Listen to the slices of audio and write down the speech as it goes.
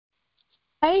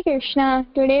Hare Krishna.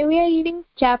 Today we are reading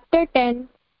chapter 10,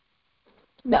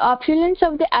 The Opulence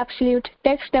of the Absolute,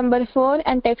 text number 4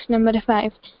 and text number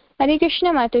 5. Hare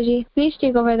Krishna Mataji, please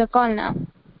take over the call now.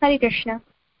 Hare Krishna.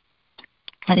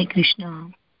 Hare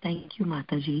Krishna. Thank you,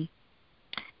 Mataji.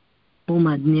 Om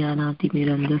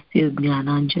Ajnanaatimirandasya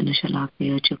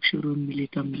Jnananjanashalakaya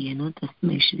Chakshurunmilitam Yena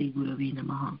Tasmai Shri Gurave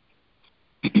Namaha.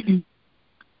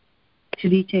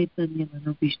 Shri Chaitanya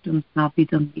Manavishtam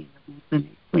Sthapitam Yena Bhutale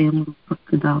Swayam Rupa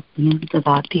Kadapyam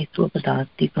Tadati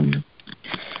Swapadastikam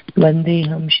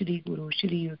Vandeham Shri Guru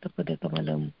Shri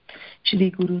Yutapadakamalaam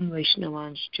Shri Gurun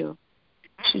Vaishnavanscha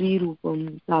Shri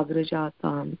Rupam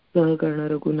Sagrajatam Sahagarna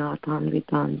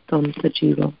Raghunathanvitam Tam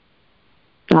Sajivam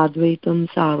Advaitam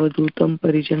Savadutam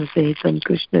Parijan Sahitam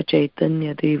Krishna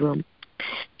Chaitanya Devam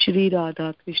Shri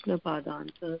Radha Krishna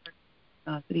Padanta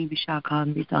Sri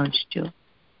Vishakhanvitanshcha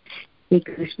Shri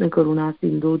Krishna Karuna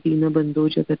Sindhu Dina Bandho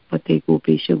Jagatpate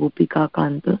Gopesha Gopika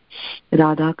Kanta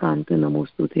Radha Kanta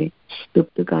Namostute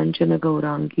Tupta Kanchana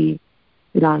Gaurangi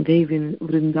Radhe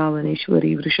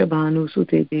Vrindavaneshwari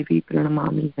Vrishabhanusute Devi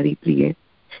Pranamami Hari Priye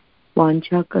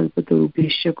वांछा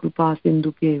कल्पतरुभ्यश्च कृपा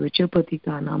सिन्धुभ्यैव च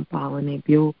पतितानां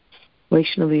पावनेभ्यो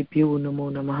वैष्णवेभ्यो नमो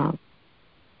नमः।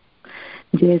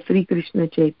 जय श्री कृष्ण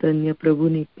चैतन्य प्रभु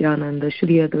नित्यानंद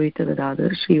श्री अद्वैत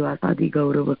गदाधर श्रीवासादि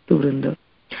गौर भक्तवृंद।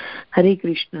 हरे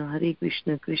कृष्ण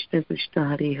कृष्ण कृष्ण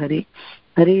हरे हरे,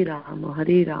 हरे Ram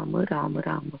Ram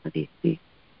Ram Hare Hare.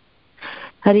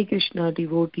 Hare Krishna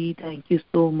devotee, thank you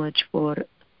so much for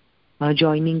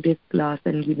joining this class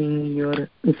and giving me your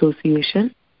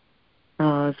association.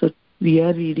 So we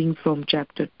are reading from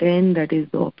chapter 10, that is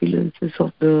the opulences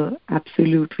of the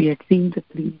absolute. We had seen the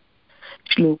 3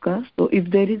 shlokas. So if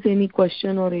there is any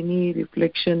question or any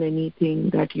reflection,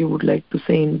 anything that you would like to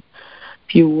say in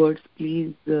few words,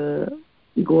 please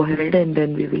go ahead, and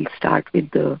then we will start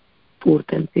with the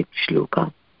 4th and 5th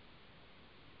shloka.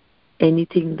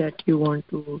 Anything that you want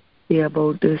to say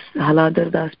about this? Haladar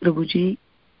Das Prabhuji,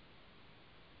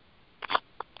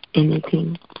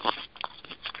 anything?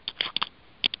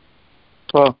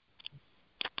 Well,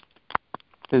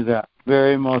 it's a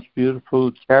very most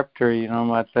beautiful chapter,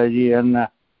 Mataji, and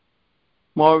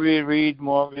more we read,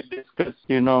 more we discuss,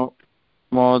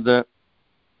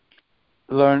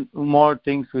 more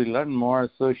things we learn, more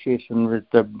association with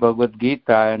the Bhagavad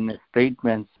Gita and its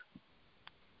statements.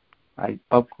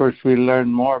 Of course, we learn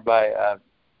more by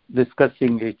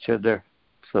discussing each other.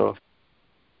 So,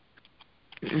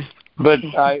 but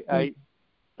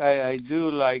I do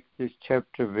like this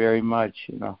chapter very much,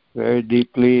 very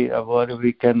deeply. What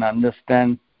we can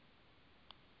understand,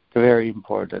 very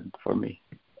important for me.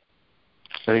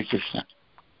 Hare Krishna.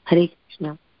 Hare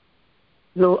Krishna.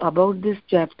 So about this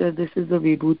chapter, this is the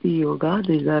Vibhuti Yoga.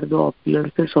 These are the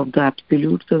opulences of the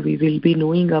Absolute. So we will be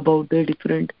knowing about the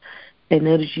different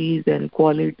energies and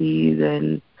qualities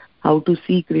and how to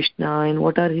see Krishna and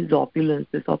what are his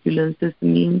opulences. Opulences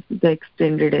means the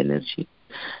extended energy.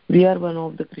 We are one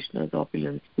of the Krishna's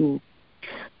opulence too.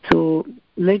 So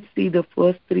let's see the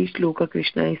first 3 shloka.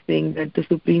 Krishna is saying that the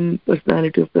Supreme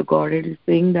Personality of the Godhead is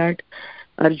saying that,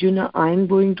 Arjuna, I am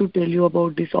going to tell you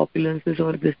about these opulences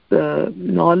or this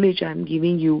knowledge I am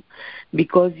giving you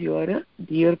because you are a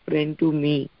dear friend to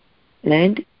me,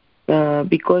 and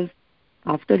because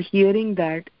after hearing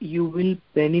that you will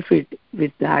benefit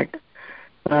with that.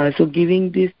 So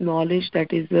giving this knowledge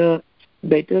that is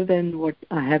better than what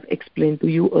I have explained to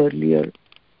you earlier.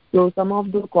 So some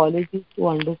of the qualities to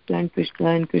understand Krishna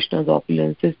and Krishna's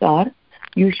opulences are: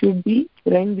 you should be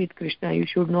friend with Krishna. You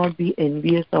should not be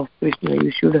envious of Krishna.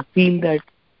 You should feel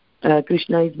that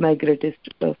Krishna is my greatest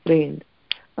friend.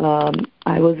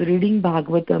 I was reading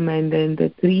Bhagavatam, and then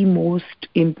the 3 most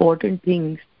important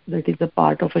things that is a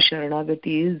part of a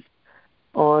Sharanagati is,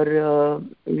 or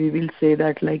we will say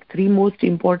that like 3 most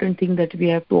important things that we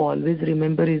have to always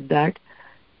remember is that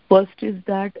first is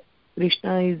that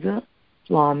Krishna is a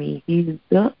Swami. He is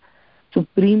the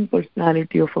Supreme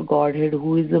Personality of a Godhead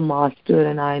who is a master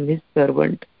and I am his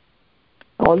servant.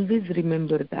 Always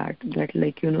remember that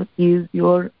like, he is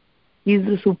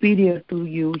the superior to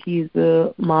you. He is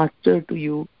the master to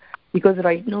you. Because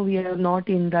right now we are not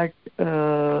in that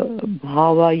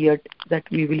bhava yet that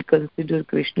we will consider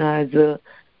Krishna as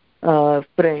a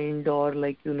friend or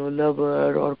like,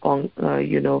 lover or,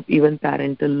 even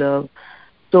parental love.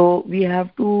 So we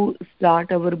have to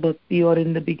start our bhakti, or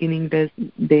in the beginning days,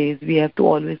 we have to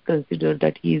always consider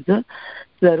that he is a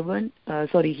servant,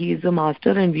 he is a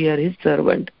master and we are his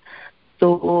servant.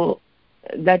 So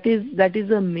that is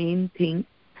the main thing.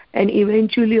 And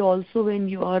eventually also when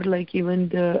you are like even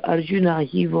the Arjuna,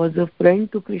 he was a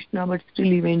friend to Krishna, but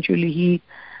still eventually he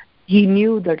he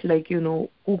knew that, like, who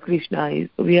Krishna is.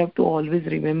 So we have to always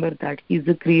remember that he's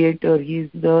the creator, he's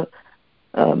the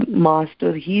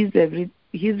master, he's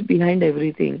behind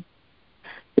everything.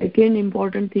 Second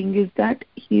important thing is that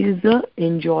he is the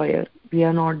enjoyer. We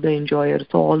are not the enjoyer.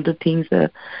 So all the things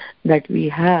that we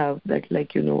have, that,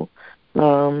 like, all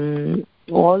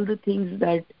the things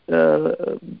that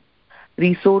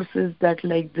resources that,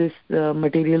 like, this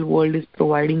material world is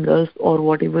providing us, or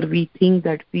whatever we think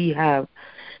that we have,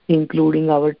 including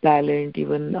our talent,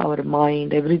 even our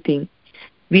mind, everything,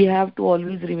 we have to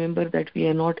always remember that we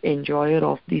are not enjoyer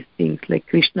of these things. Like,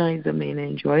 Krishna is the main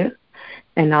enjoyer,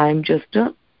 and I'm just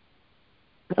a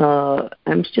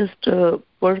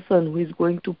person who is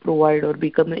going to provide or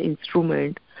become an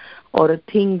instrument or a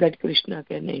thing that Krishna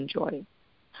can enjoy.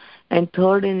 And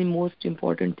third and the most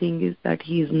important thing is that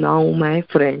he is now my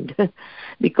friend.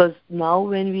 Because now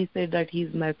when we say that he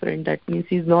is my friend, that means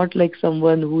he's not like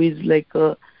someone who is like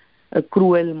a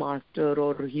cruel master,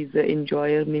 or he's an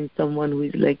enjoyer means someone who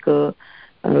is like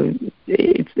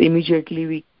it's immediately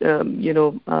we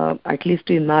at least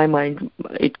in my mind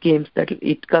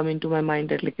it come into my mind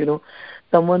that, like,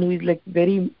 someone who is like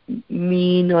very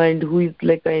mean and who is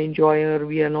like an enjoyer,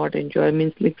 we are not enjoyer,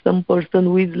 means like some person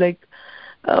who is like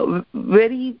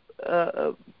very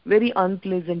very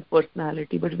unpleasant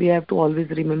personality. But we have to always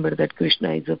remember that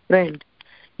Krishna is a friend.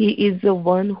 He is the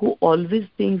one who always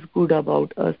thinks good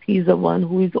about us. He is the one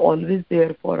who is always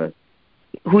there for us,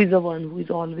 who is the one who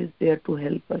is always there to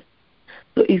help us.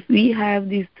 So if we have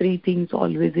these three things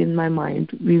always in my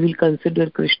mind, we will consider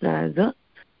Krishna as a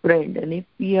friend. And if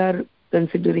we are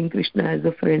considering Krishna as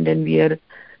a friend and we are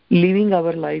living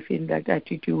our life in that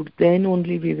attitude, then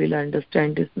only we will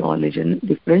understand this knowledge and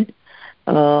different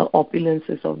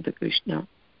opulences of the Krishna.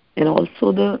 And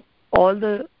also all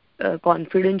the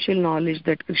confidential knowledge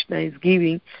that Krishna is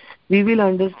giving, we will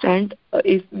understand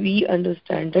if we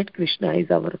understand that Krishna is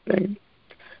our friend.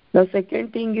 The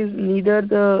second thing is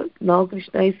now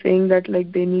Krishna is saying that,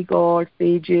 like, demigods,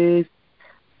 sages,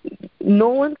 no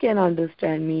one can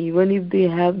understand me. Even if they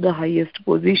have the highest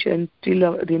position,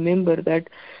 still remember that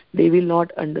they will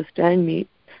not understand me.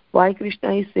 Why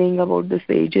Krishna is saying about the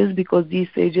sages? Because these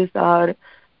sages are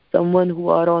someone who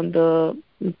are on the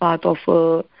path of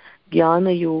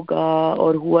Jnana Yoga,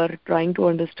 or who are trying to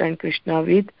understand Krishna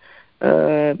with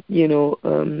by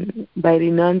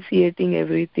renunciating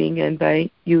everything and by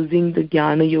using the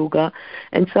Jnana Yoga,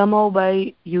 and somehow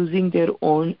by using their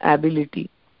own ability.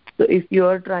 So if you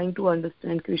are trying to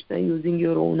understand Krishna using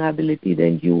your own ability,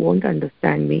 then you won't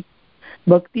understand me.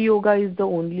 Bhakti Yoga is the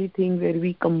only thing where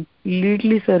we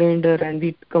completely surrender and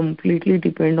we completely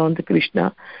depend on the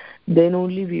Krishna. Then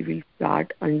only we will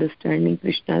start understanding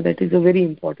Krishna. That is a very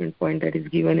important point that is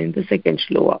given in the second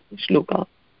shloka.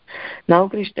 Now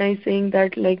Krishna is saying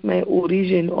that, like, my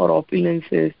origin or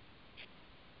opulences,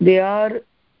 they are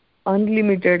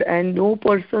unlimited, and no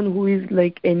person who is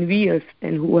like envious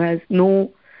and who has no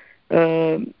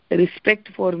respect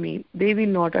for me, they will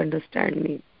not understand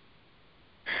me.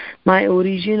 My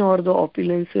origin or the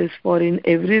opulences, for in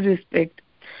every respect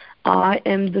I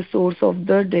am the source of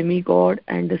the demigod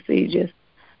and the sages.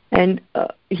 And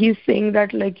he's saying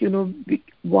that, like,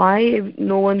 why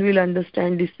no one will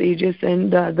understand the sages.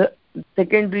 And the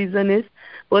second reason is,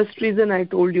 first reason I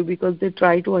told you, because they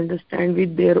try to understand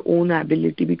with their own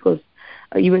ability, because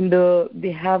even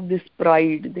they have this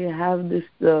pride, they have this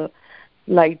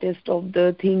lightest of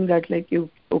the thing that, like,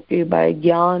 okay, by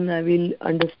Gyan I will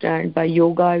understand, by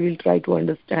yoga I will try to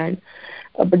understand,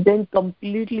 but then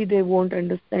completely they won't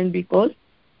understand, because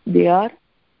they are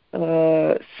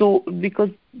because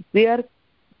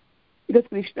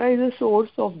Krishna is a source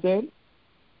of them.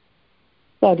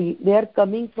 They are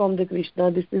coming from the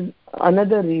Krishna. This is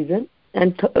another reason.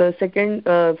 And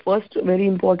first, very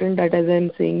important that, as I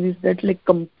am saying, is that, like,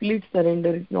 complete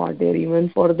surrender is not there. Even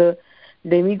for the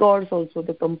demigods also,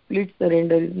 the complete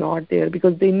surrender is not there,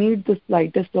 because they need the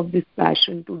slightest of this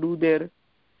passion to do their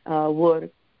work.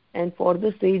 And for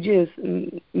the sages,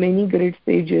 many great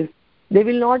sages, they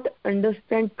will not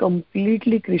understand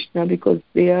completely Krishna, because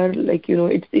they are like,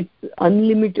 it's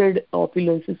unlimited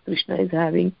opulences Krishna is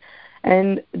having,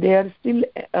 and they are still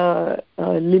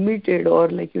limited, or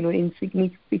like,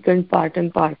 insignificant part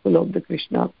and parcel of the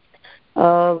Krishna.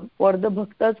 For the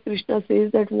bhaktas, Krishna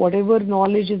says that whatever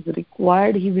knowledge is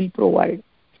required, he will provide,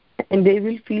 and they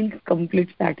will feel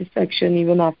complete satisfaction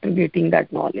even after getting that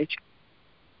knowledge.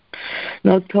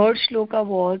 Now, third shloka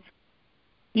was,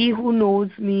 he who knows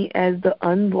me as the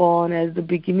unborn, as the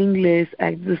beginningless,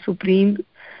 as the supreme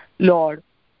Lord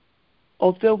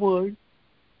of the world,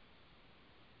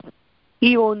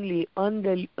 he only,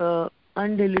 undiluted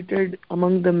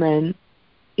among the men,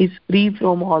 is free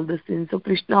from all the sins. So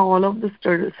Krishna, all of the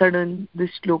sudden,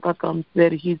 this shloka comes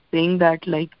where he's saying that,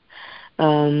 like,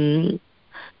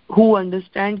 who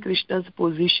understand Krishna's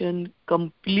position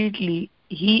completely,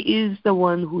 he is the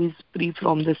one who is free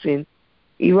from the sin.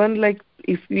 Even like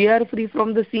if we are free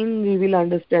from the sin, we will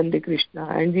understand the Krishna,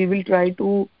 and we will try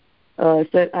to,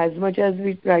 as much as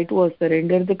we try to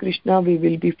surrender the Krishna, we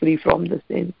will be free from the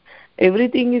sin.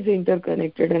 Everything is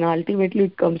interconnected, and ultimately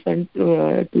it comes to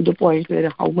the point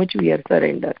where how much we are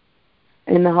surrendered,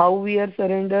 and how we are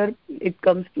surrendered. It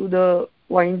comes to the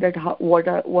point that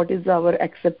what is our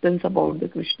acceptance about the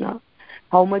Krishna,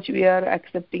 how much we are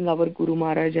accepting our Guru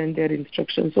Maharaj and their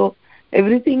instructions. So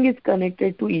everything is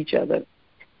connected to each other.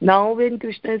 Now when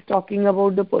Krishna is talking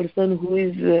about the person who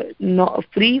is not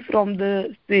free from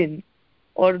the sin,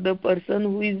 or the person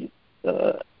who is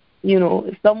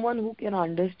someone who can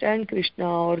understand Krishna,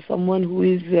 or someone who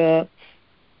is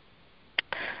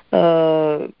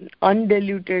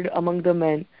undiluted among the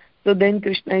men, so then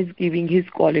Krishna is giving his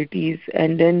qualities,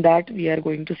 and then that we are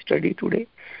going to study today.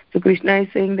 So Krishna is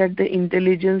saying that the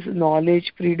intelligence,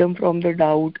 knowledge, freedom from the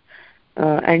doubt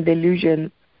and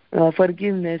delusion,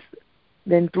 forgiveness,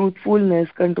 then truthfulness,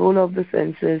 control of the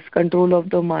senses, control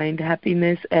of the mind,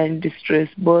 happiness and distress,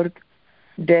 birth,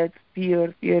 death,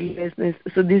 fear, fearlessness.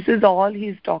 So this is all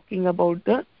he's talking about.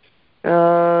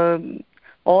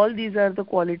 All these are the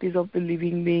qualities of the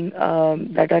living being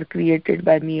that are created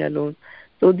by me alone.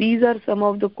 So these are some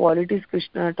of the qualities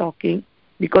Krishna are talking,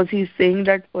 because he's saying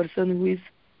that person who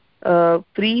is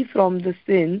free from the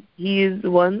sin, he is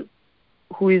one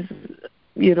who is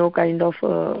kind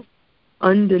of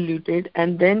undiluted.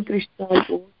 And then Krishna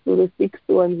goes to the sixth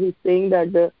one. He's saying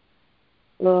that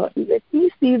let me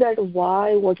see that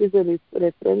what is the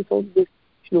reference of this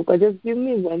shloka. Just give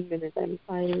me 1 minute, and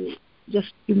I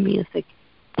just give me a second.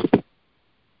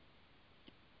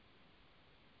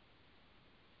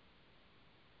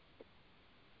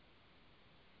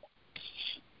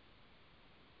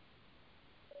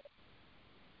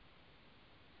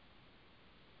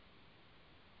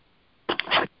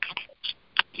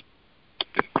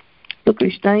 So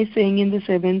Krishna is saying in the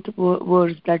seventh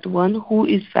verse that one who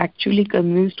is factually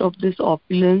convinced of this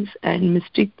opulence and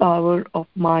mystic power of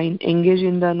mind, engage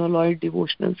in the unalloyed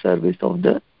devotional service of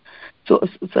the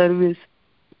service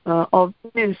of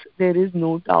this, there is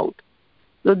no doubt.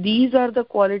 So these are the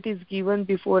qualities given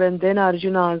before, and then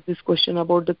Arjuna asks this question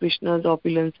about the Krishna's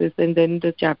opulences, and then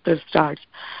the chapter starts.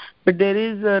 But there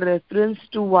is a reference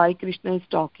to why Krishna is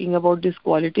talking about these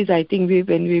qualities. I think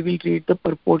when we will read the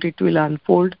purport, it will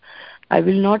unfold. I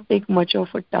will not take much of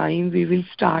a time. We will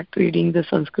start reading the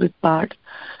Sanskrit part.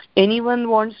 Anyone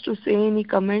wants to say any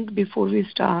comment before we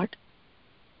start?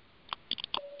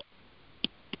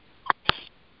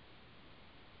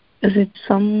 Because it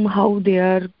somehow they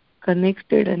are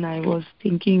connected, and I was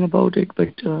thinking about it,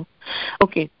 but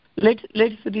okay. Let's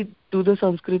do the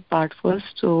Sanskrit part first.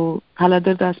 So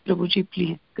Haladhar Das Prabhuji,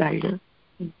 please guide us.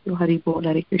 Thank you. Hari Bol,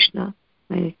 Hare Krishna.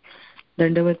 My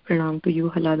Dandavat Pranam to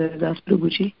you, Haladhar Das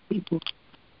Prabhuji.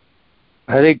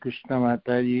 Hare Krishna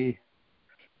Mataji.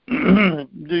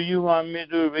 Do you want me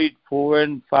to read 4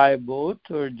 and 5 both,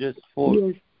 or just 4?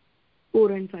 Yes,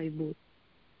 4 and 5 both.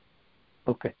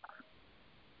 Okay.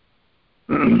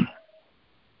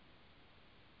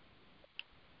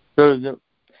 So the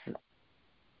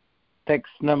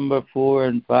text number 4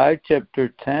 and 5,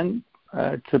 chapter 10.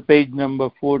 It's page number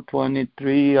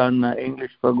 423 on the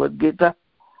English Bhagavad Gita.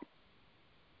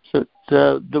 So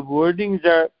the wordings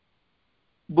are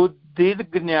Buddhir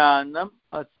Jnanam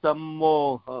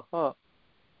Asammoha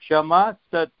Shama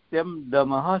Satyam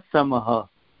Damaha Samaha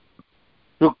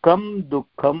Sukham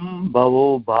Dukham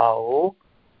Bhavo Bhavo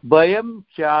Bhayam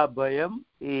Cha Bhayam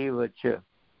Evacha.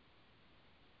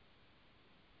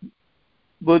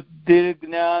 Buddhir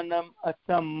Jnanam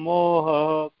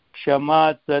Asammoha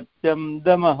Kshama Satyam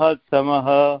Damaha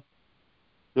Samaha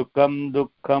Sukham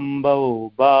Dukham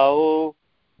Bhavo Bhavo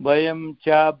Bhayam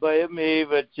Cha Bhayam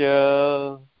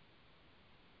Evacha.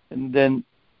 And then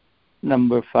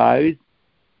number 5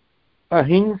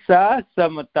 Ahimsa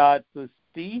Samata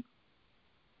Tustis.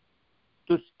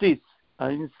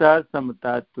 Ahimsa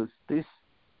Samata Tustis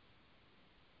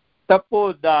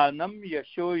Tapodanam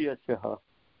Yasho Yashaha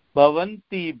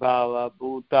Bhavanti Bhava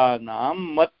Bhutanam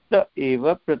Matta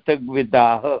Eva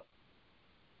Pratagvidaha.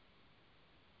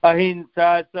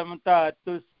 Ahimsa Samata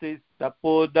Tustis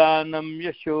Tapodanam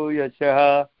Yasho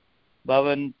Yashaha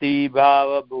Bhavanti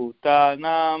Bhava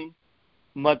Bhutanam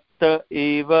Matta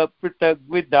Eva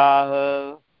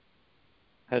Pratagvidaha.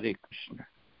 Hare Krishna.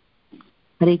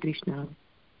 Hare Krishna.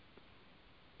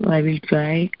 I will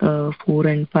try 4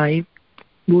 and 5.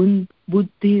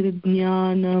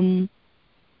 बुद्धिर्ज्ञानं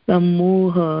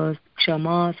सम्मोह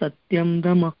क्षमा सत्यं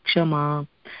दमः क्षमा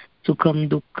सुखं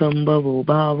दुःखं भवो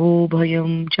भावो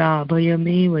भयं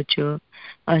चाभयमेव च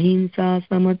अहिंसा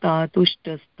समता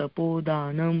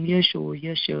तुष्टस्तपोदानं यशो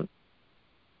यश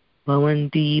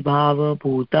भवन्ति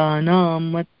भावभूतानां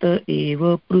मत्त एव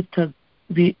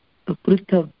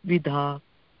पृथग्विधा।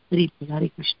 हरे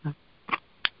Krishna.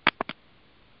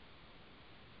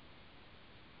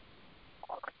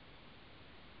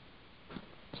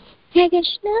 Hare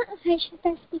Krishna,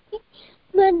 Harshita speaking.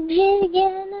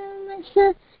 Buddhirjnanam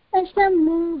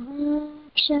asammoha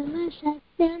kshama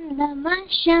satyam dama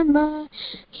shama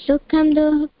sukham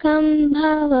dukham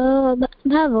bhavo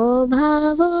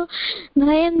bhavo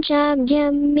bhayam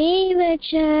chabhyam eva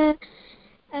cha.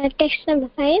 Text number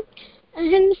 5.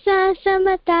 Ahimsa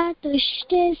samata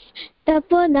tushtis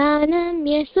tapodanam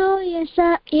yaso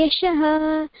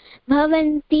yashah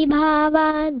bhavanti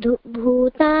bhava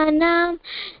bhutanam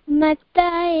matta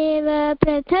eva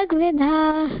prathak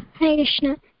vidha. Hare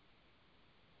Krishna.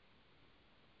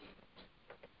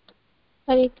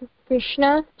 Hare Krishna.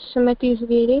 Sumati is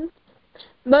reading.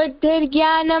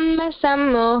 बुद्धिर्ज्ञानम्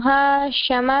सम्मोहः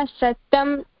क्षमा सत्यं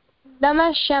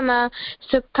दमः क्षमा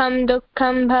सुखं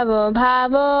दुःखं भवो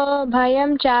भावो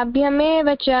भयं चाभ्यमेव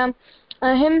च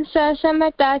अहिंसा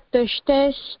समता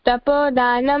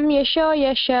तुष्टिस्तपोदानं यशो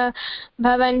यश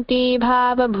भवन्ति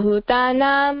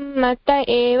भावभूतानां मत्त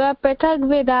एव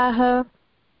पृथग्विधाः.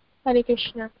 हरे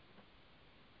Krishna.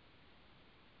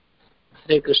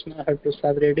 Hare Krishna. I have to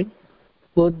start reading.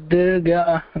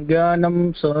 बुद्धिर्ज्ञानं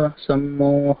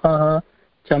सम्मोहः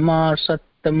क्षमा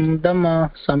सत्यं दमः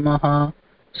शमः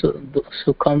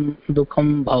सुखं दुःखं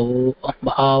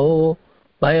भावो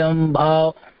भयं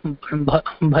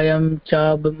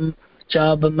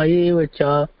चाभयमेव च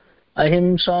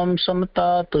अहिंसां समता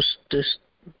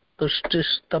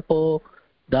तुष्टिस्तपो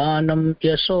दानं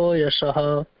यशो यशः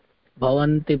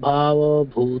भवन्ति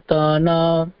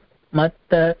भावभूतानां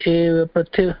मत्त एव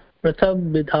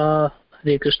पृथग्विधा.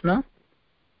 Hare Krishna.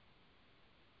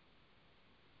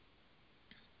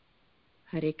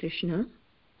 हरे कृष्ण.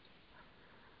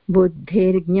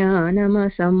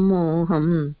 बुद्धिर्ज्ञानमसम्मोहं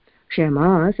क्षमा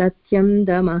सत्यं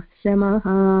दमः शमः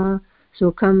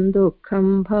सुखं दुःखं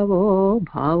भवो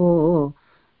भावो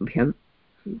भयं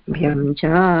च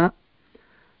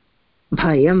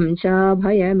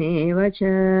भयमेव च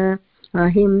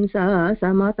अहिंसा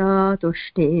समता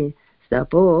तुष्टि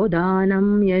तपोदानं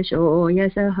यशो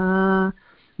यशः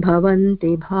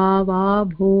भवन्ति भावा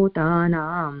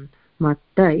भूतानां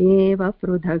मत्त एव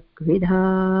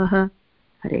पृथग्विधाः.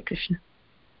 हरे Krishna.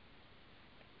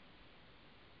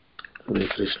 Hare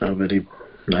Krishna. Very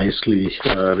nicely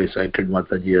recited,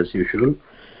 Mataji, as usual.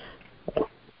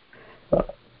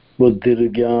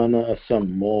 बुद्धिर्ज्ञान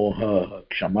सम्मोहः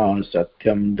क्षमा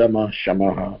सत्यं दमः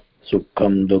शमः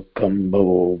सुखं दुःखं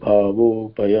भवो भावो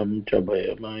भयं च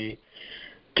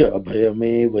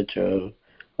भयमेव च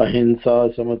अहिंसा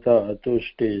समता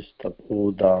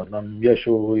तुष्टिस्तपोदानं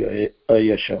यशो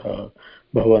यशः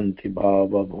भवन्ति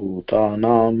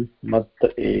भावभूतानां मत्त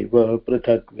एव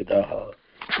पृथग्विधः.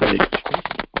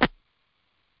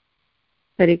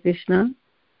 हरे कृष्ण.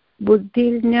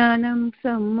 बुद्धिर्ज्ञानं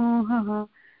सम्मोहः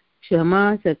क्षमा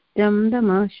सत्यं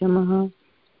दमः शमः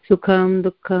सुखं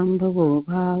दुःखं भवो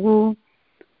भावो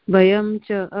भयं च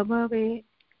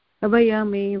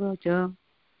अभयमेव च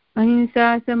अहिंसा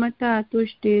समता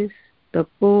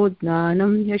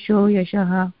तुष्टिस्तपोदानं यशो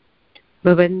यशः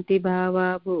भवन्ति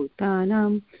भावा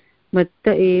भूतानां मत्त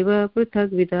एव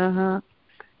पृथग्विधाः.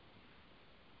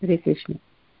 हरे Krishna.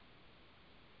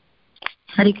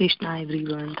 Hare Krishna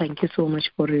everyone. Thank you so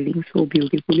much for reading so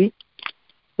beautifully.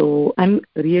 So I'm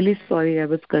really sorry I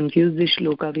was confused this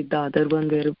shloka with the other one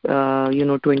where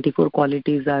 24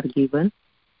 qualities are given.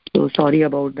 So sorry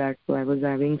about that. So I was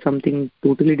having something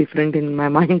totally different in my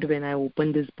mind when I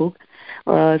opened this book.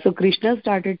 So Krishna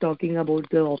started talking about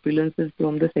the opulences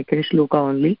from the second shloka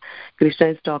only. Krishna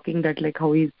is talking that like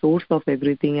how he's source of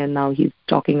everything, and now he's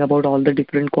talking about all the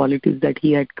different qualities that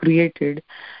he had created.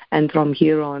 And from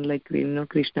here on, like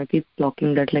Krishna keeps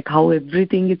talking that like how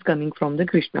everything is coming from the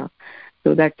Krishna.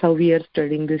 So that's how we are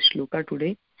studying this shloka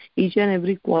today. Each and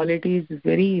every quality is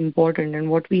very important,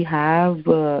 and what we have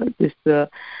this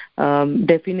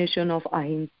definition of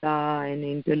ahimsa and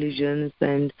intelligence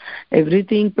and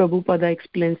everything Prabhupada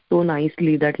explains so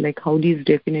nicely that like how these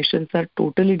definitions are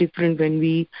totally different when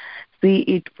we see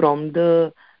it from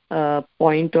the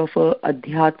point of a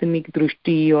adhyatmic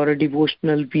drushti or a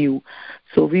devotional view.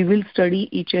 So we will study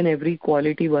each and every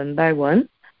quality one by one.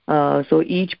 So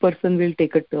each person will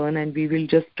take a turn and we will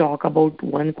just talk about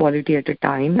one quality at a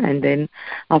time, and then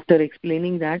after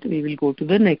explaining that we will go to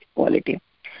the next quality.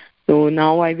 So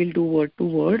now I will do word to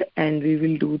word, and we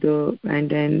will do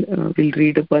we'll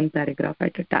read one paragraph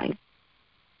at a time.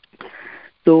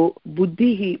 So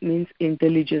buddhi means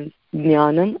intelligence,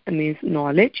 jnanam means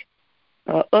knowledge,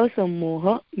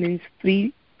 asammoha means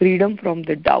freedom from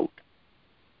the doubt,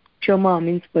 kshama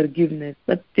means forgiveness,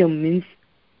 satyam means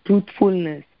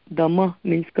truthfulness, dhamma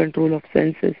means control of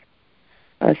senses,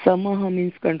 samaha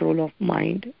means control of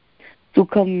mind,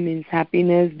 sukham means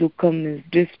happiness, dukkham means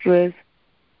distress,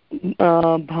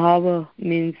 bhava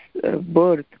means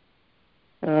birth,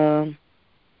 bhava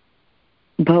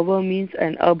means,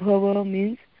 and abhava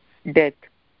means death,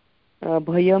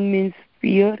 bhayam means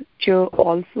fear, cha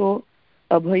also,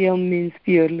 abhayam means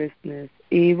fearlessness,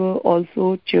 eva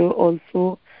also, cha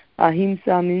also,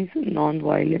 ahimsa means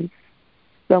non-violence,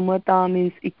 samata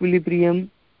means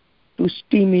equilibrium,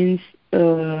 tushti means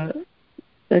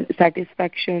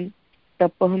satisfaction,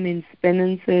 tapah means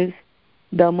penances,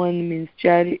 daman means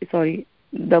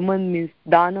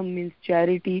danam means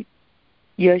charity,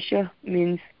 yasha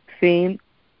means fame,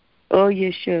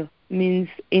 ayasha means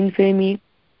infamy,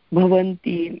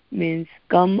 bhavanti means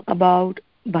come about,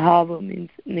 bhava means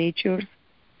natures,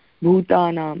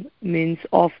 bhutanam means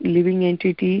of living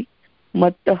entity,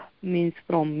 mattah means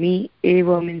from me,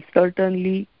 eva means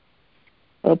certainly,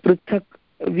 pruthak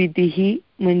vidihi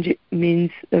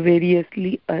means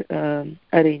variously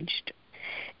arranged.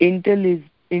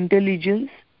 Intelligence,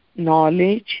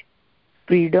 knowledge,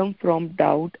 freedom from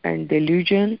doubt and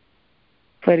delusion,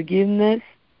 forgiveness,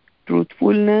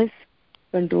 truthfulness,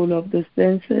 control of the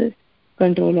senses,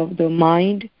 control of the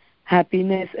mind,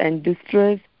 happiness and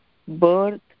distress,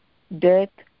 birth,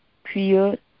 death,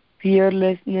 fear,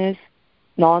 fearlessness,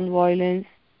 non-violence,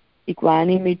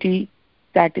 equanimity,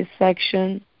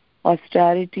 satisfaction,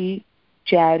 austerity,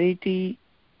 charity,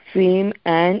 fame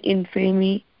and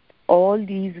infamy. All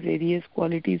these various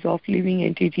qualities of living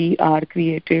entity are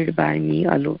created by me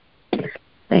alone.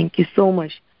 Thank you so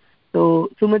much. So,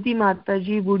 Sumati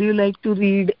Mataji, would you like to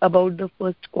read about the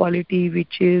first quality,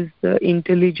 which is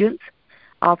intelligence?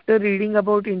 After reading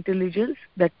about intelligence,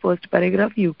 that first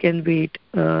paragraph, you can wait.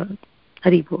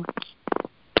 Haribol.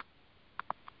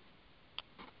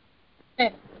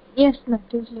 Yes,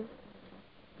 Mataji.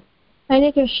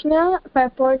 Hare Krishna,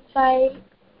 purport by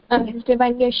His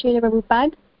Divine Grace Srila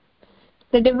Prabhupada.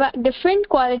 The different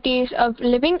qualities of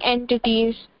living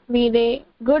entities, be they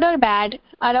good or bad,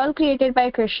 are all created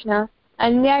by Krishna,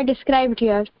 and they are described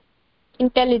here.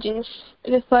 Intelligence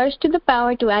refers to the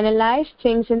power to analyze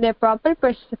things in their proper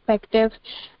perspective,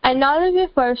 and knowledge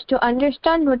refers to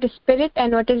understand what is spirit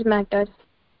and what is matter.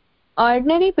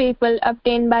 Ordinary people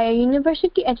obtained by a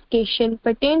university education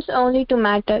pertains only to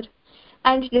matter,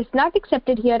 and it is not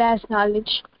accepted here as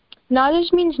knowledge.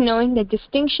 Knowledge means knowing the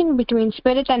distinction between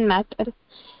spirit and matter.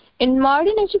 In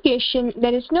modern education,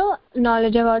 there is no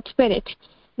knowledge about spirit.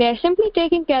 They are simply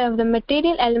taking care of the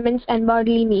material elements and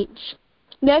bodily needs.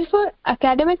 Therefore,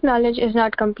 academic knowledge is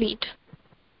not complete.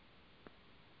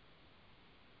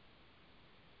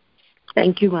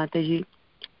 Thank you, Mataji.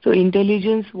 So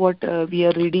intelligence, what we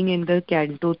are reading in the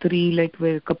Canto 3, like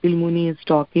where Kapil Muni is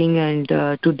talking and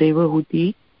to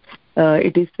Devahuti,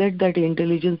 it is said that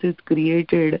intelligence is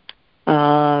created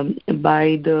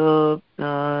by the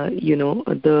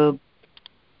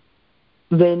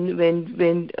when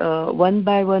one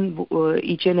by one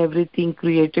each and everything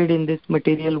created in this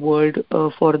material world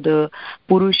for the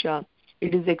Purusha,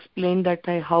 it is explained that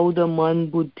how the man,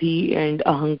 buddhi and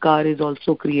ahankar is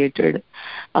also created.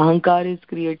 Ahankar is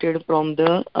created from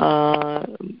the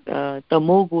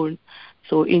tamogun,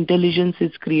 so intelligence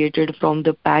is created from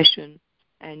the passion,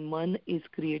 and man is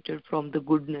created from the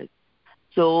goodness.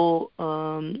 So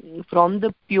from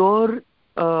the pure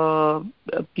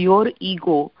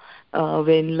ego,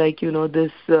 when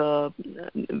this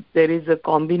there is a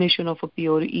combination of a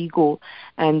pure ego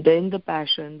and then the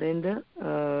passion, then the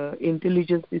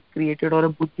intelligence is created, or a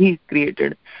buddhi is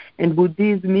created. And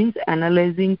buddhi means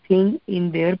analyzing things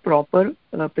in their proper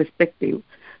perspective.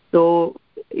 So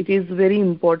it is very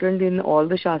important, in all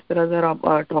the shastras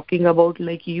are talking about,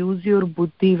 like, use your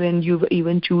buddhi when you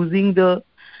even choosing the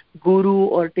guru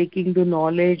or taking the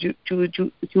knowledge,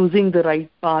 choosing the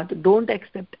right path. Don't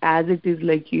accept as it is,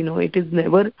 it is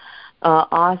never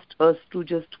asked us to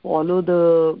just follow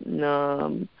the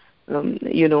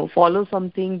follow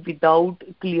something without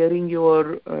clearing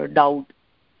your doubt.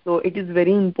 So it is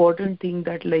very important thing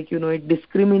that it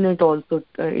discriminate also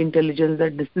intelligence,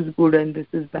 that this is good and this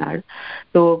is bad.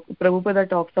 So Prabhupada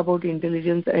talks about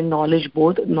intelligence and knowledge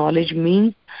both. Knowledge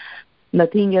means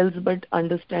nothing else but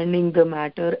understanding the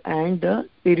matter and the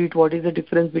spirit. What is the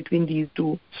difference between these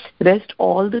two? Rest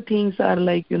all the things are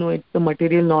like, it's the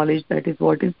material knowledge. That is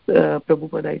what is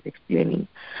Prabhupada is explaining.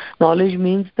 Knowledge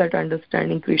means that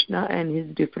understanding Krishna and his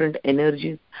different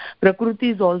energies.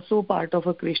 Prakriti is also part of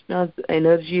a Krishna's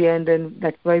energy, and then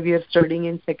that's why we are studying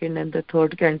in second and the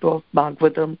third canto of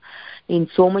Bhagavatam in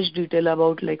so much detail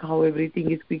about like how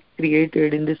everything is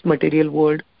created in this material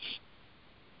world.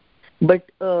 But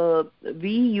we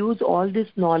use all this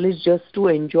knowledge just to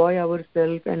enjoy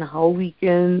ourselves, and how we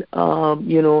can how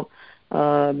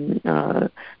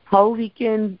we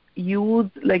can use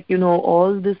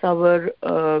all this our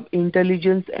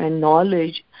intelligence and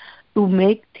knowledge to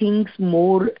make things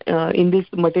more in this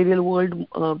material world,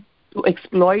 to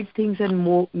exploit things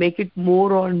and make it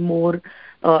more and more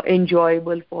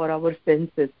enjoyable for our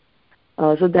senses.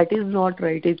 So that is not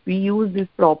right. If we use this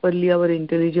properly, our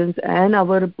intelligence and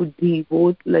our buddhi,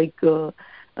 both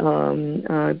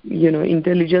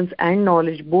intelligence and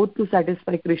knowledge, both to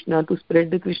satisfy Krishna, to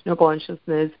spread the Krishna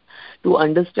consciousness, to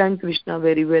understand Krishna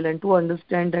very well, and to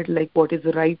understand that like what is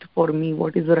right for me,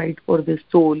 what is right for this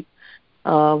soul,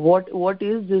 what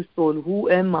is this soul,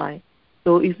 who am I?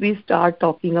 So if we start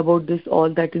talking about this,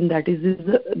 all that is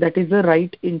the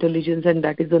right intelligence, and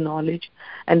that is the knowledge,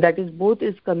 and that is both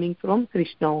is coming from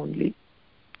Krishna only.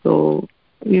 So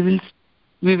we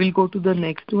will go to the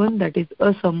next one, that is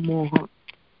asammoha.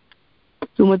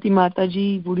 Sumati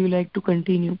Mataji, would you like to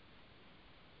continue?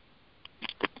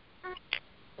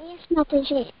 Yes,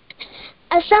 Mataji.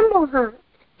 Asammoha,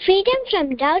 freedom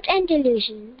from doubt and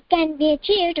delusion, can be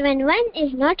achieved when one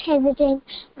is not hesitant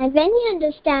and when he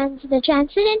understands the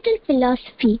transcendental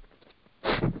philosophy.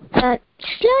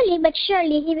 Slowly but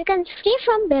surely he becomes free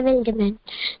from bewilderment.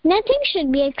 Nothing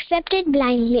should be accepted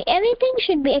blindly. Everything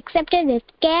should be accepted with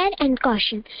care and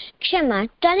caution. Kshama,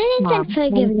 tolerance and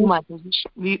forgiveness.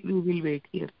 We will wait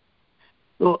here.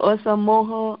 So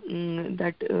asammoha,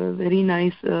 that very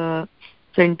nice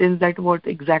sentence, that what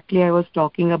exactly I was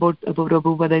talking about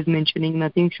Prabhupada is mentioning.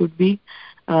 Nothing should be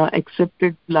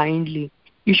accepted blindly.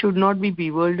 You should not be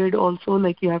bewildered also,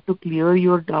 like you have to clear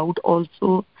your doubt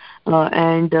also,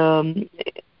 and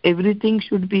everything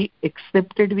should be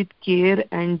accepted with care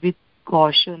and with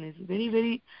caution. It's very,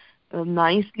 very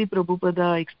nicely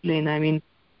Prabhupada explained. I mean,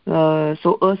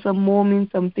 so asammoha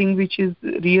means something which is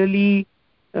really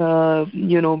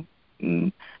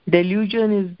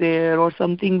delusion is there, or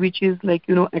something which is like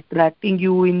attracting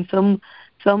you in some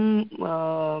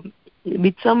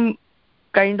with some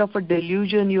kind of a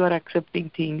delusion, you are accepting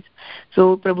things.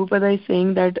 So Prabhupada is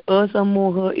saying that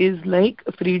asammoha is like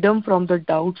freedom from the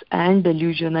doubts and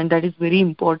delusion, and that is very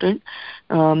important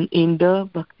in the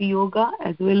bhakti yoga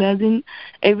as well as in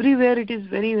everywhere. It is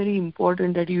very, very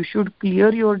important that you should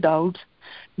clear your doubts,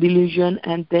 delusion,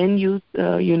 and then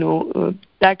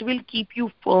that will keep you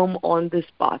firm on this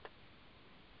path.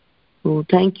 So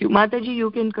thank you. Mataji, you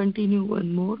can continue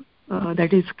one more.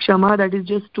 That is Kshama, that is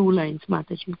just 2 lines,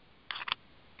 Mataji.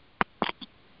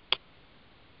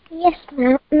 Yes,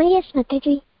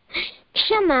 Mataji.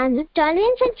 Kshama,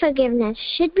 tolerance and forgiveness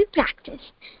should be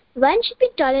practiced. One should be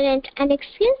tolerant and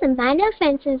excuse the minor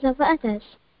offenses of others.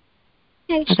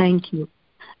 Thank you.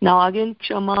 Now again,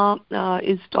 Kshama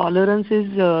is tolerance is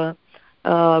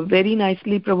very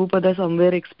nicely Prabhupada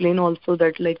somewhere explain also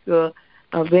that like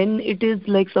when it is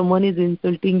like someone is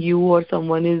insulting you, or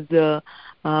someone is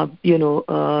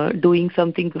doing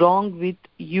something wrong with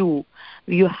you,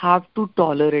 you have to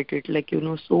tolerate it. Like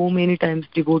so many times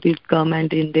devotees come and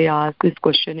then they ask this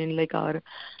question in like our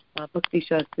Bhakti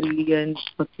Shastri and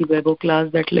Bhakti Vaibhav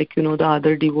class, that like the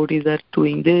other devotees are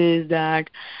doing this, that.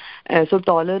 So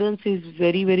tolerance is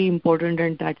very, very important,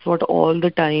 and that's what all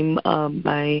the time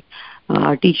my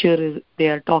teacher they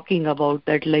are talking about,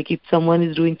 that like if someone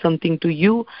is doing something to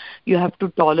you, you have to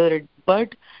tolerate.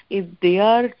 But if they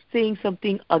are saying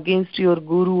something against your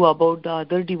guru about the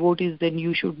other devotees, then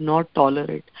you should not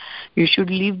tolerate. You should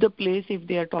leave the place if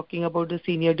they are talking about the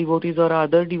senior devotees or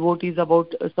other devotees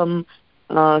about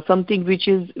something which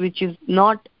is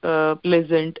not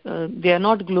pleasant. They are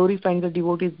not glorifying the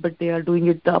devotees, but they are doing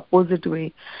it the opposite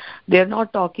way. They are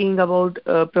not talking about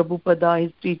Prabhupada,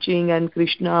 his teaching, and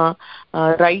Krishna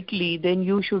rightly. Then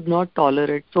you should not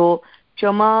tolerate. So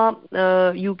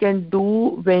Kshama you can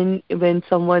do when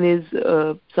someone is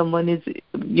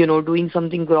doing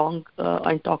something wrong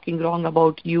and talking wrong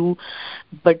about you,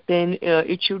 but then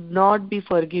it should not be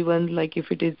forgiven. Like if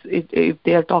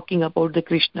they are talking about the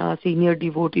Krishna, senior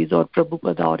devotees, or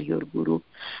Prabhupada or your guru.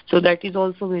 So that is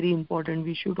also very important.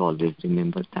 We should always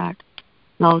remember that.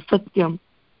 Now Satyam,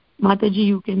 Mataji,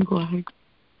 you can go ahead.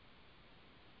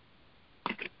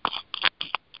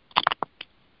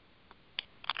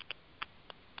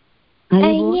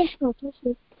 Yes,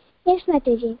 Mataji. Yes,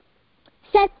 Mataji.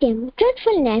 Satyam,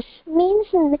 truthfulness, means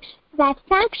that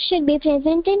facts should be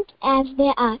presented as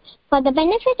they are. For the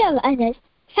benefit of others,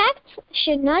 facts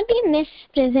should not be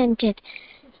misrepresented.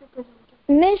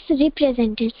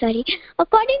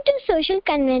 According to social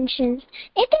conventions,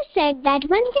 it is said that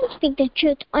one can speak the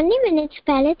truth only when it's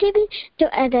palatable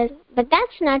to others, but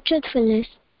that's not truthfulness.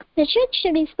 The truth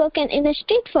should be spoken in a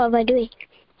straightforward way,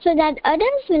 so that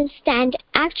others will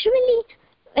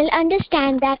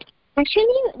understand that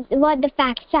actually what the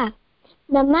facts are.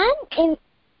 The man,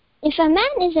 if a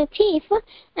man is a thief,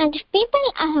 and if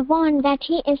people are warned that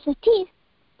he is a thief,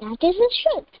 that is the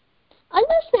truth.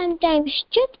 Although sometimes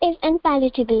truth is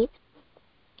unpalatable,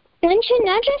 one should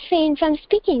not refrain from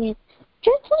speaking it.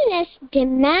 Truthfulness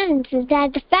demands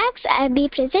that the facts be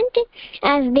presented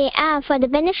as they are for the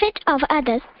benefit of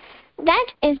others. That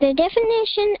is the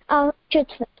definition of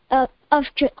truth.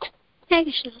 Thank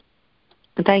you.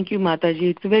 Thank you,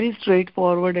 Mataji. It's very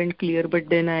straightforward and clear, but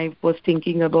then I was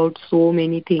thinking about so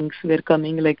many things were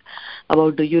coming, like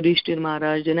about the Yudhishthir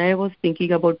Maharaj, and I was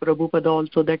thinking about Prabhupada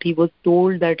also, that he was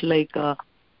told that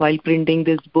while printing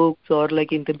these books, or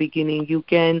like in the beginning, you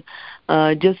can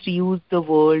just use the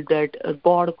word that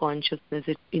God consciousness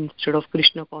instead of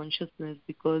Krishna consciousness,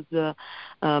 because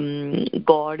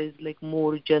God is like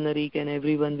more generic and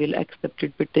everyone will accept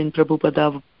it. But then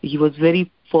Prabhupada, he was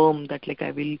very firm that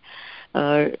I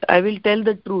will tell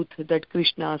the truth, that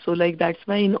Krishna. So that's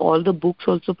why in all the books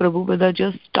also Prabhupada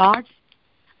just starts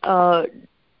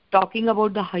talking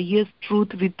about the highest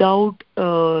truth without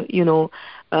whether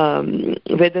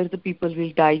the people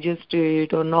will digest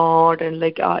it or not. And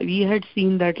we had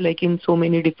seen that in so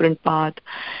many different paths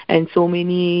and so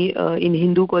many in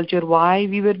Hindu culture, why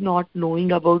we were not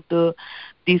knowing about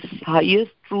this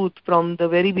highest truth from the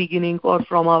very beginning or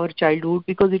from our childhood,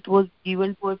 because it was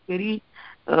given to us very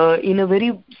in a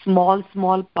very small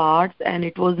parts, and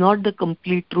it was not the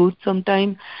complete truth.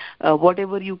 Sometimes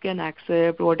whatever you can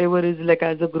accept, whatever is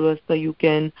as a grihastha you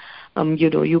can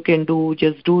you can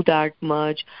just do that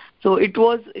much. So it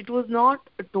was not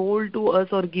told to us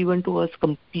or given to us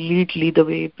completely the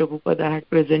way Prabhupada had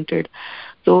presented.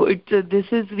 So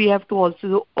we have to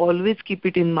also always keep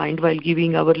it in mind while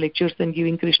giving our lectures and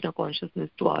giving Krishna consciousness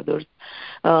to others.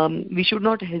 We should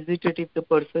not hesitate if the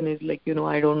person is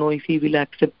I don't know if he will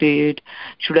accept it.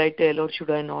 Should I tell or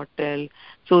should I not tell?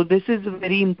 So this is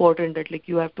very important, that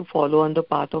you have to follow on the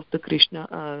path of the Krishna,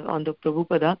 on the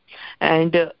Prabhupada,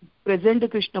 and present the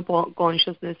Krishna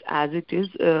consciousness as it is,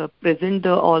 present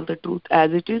all the truth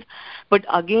as it is. But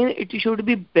again, it should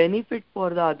be benefit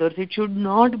for the others. It should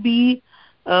not be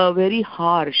very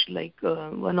harsh.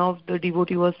 One of the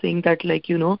devotee was saying that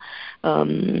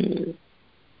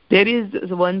there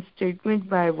is one statement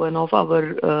by one of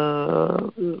our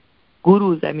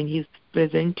gurus. I mean, he's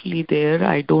presently there.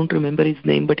 I don't remember his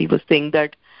name, but he was saying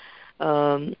that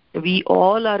we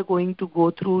all are going to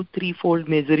go through threefold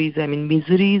miseries. I mean,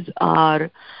 miseries are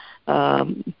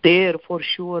there for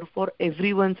sure for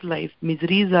everyone's life.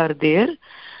 Miseries are there,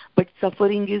 but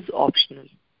suffering is optional.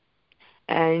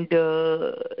 And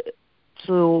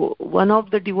so one of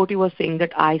the devotee was saying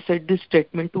that I said this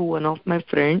statement to one of my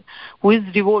friend who is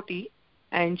devotee,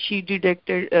 and she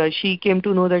came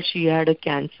to know that she had a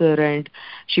cancer and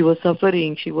she was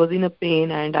suffering, she was in a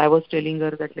pain, and I was telling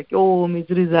her that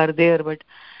miseries are there, but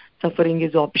suffering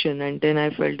is option. And then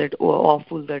I felt that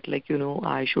awful, that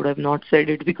I should have not said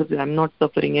it, because I'm not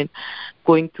suffering and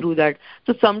going through that.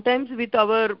 So sometimes with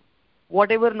our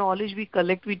whatever knowledge we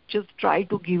collect, we just try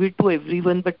to give it to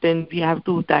everyone, but then we have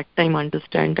to that time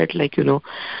understand that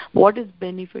what is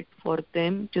benefit for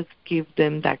them, just give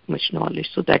them that much knowledge.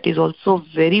 So that is also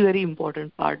very, very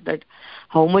important part, that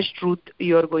how much truth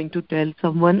you are going to tell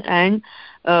someone. And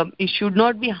it should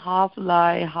not be half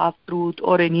lie, half truth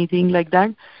or anything like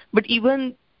that. But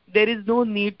even there is no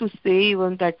need to say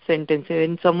even that sentence.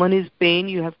 When someone is pain,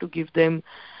 you have to give them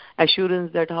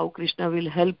assurance that how Krishna will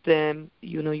help them.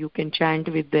 You can chant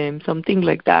with them, something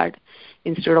like that,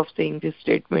 instead of saying this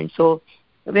statement. So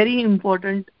very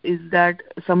important is that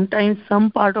sometimes some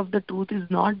part of the truth is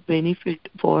not benefit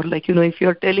for, if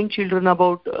you're telling children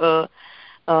about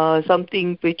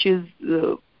something which is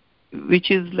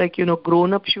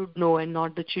grown up should know and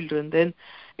not the children, then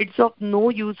it's of no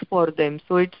use for them.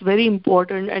 So it's very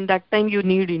important, and that time you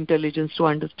need intelligence to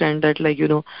understand that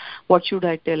what should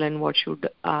I tell and what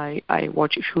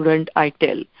shouldn't I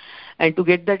tell. And to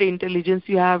get that intelligence,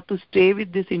 you have to stay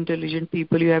with these intelligent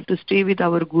people. You have to stay with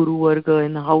our Guru Varga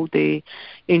and how they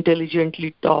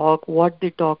intelligently talk, what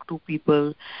they talk to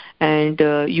people, and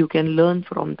you can learn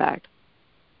from that.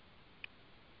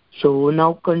 So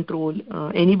now control.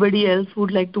 Anybody else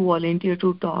would like to volunteer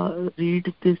to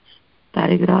read this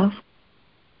paragraph?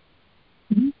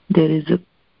 There is a.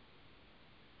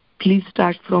 Please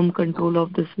start from control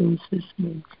of the senses.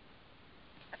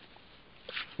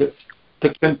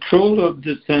 The control of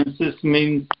the senses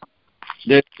means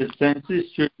that the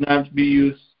senses should not be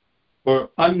used for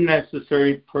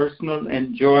unnecessary personal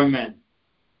enjoyment.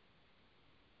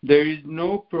 There is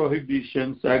no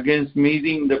prohibitions against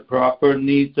meeting the proper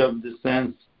needs of the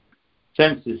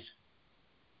senses,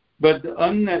 but the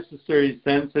unnecessary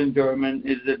sense enjoyment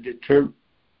is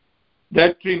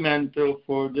detrimental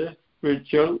for the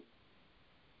spiritual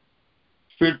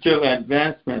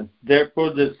advancement.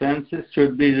 Therefore, the senses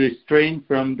should be restrained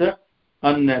from the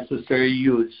unnecessary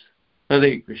use.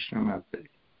 Hare Krishna, Mataji.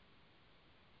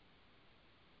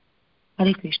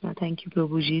 Hare Krishna. Thank you,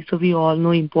 Prabhuji. So we all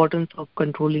know importance of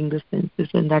controlling the senses,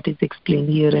 and that is explained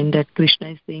here, and that Krishna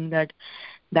is saying that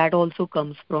also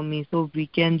comes from me. So we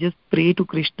can just pray to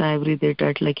Krishna every day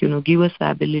that, give us the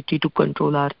ability to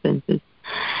control our senses.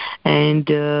 And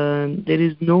there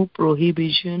is no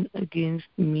prohibition against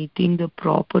meeting the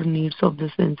proper needs of the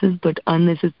senses, but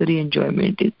unnecessary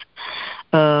enjoyment is.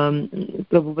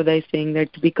 Prabhupada is saying that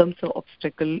becomes an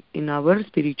obstacle in our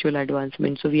spiritual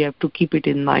advancement. So we have to keep it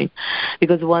in mind,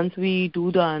 because once we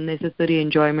do the unnecessary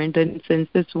enjoyment, and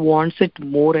senses wants it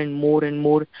more and more and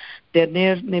more, they're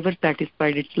never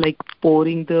satisfied. It's like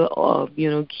pouring the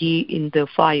ghee in the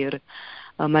fire.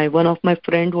 One of my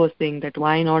friend was saying that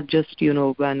why not just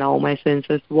now my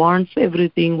senses wants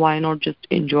everything, why not just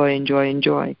enjoy.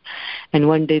 And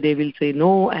one day they will say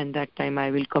no, and that time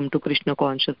I will come to Krishna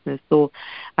consciousness. So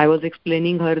I was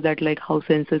explaining her that how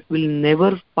senses will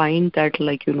never find that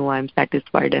I'm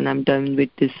satisfied and I'm done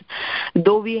with this.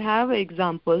 Though we have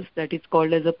examples that is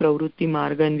called as a pravrutti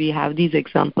marga, and we have these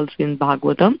examples in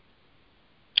Bhagavatam.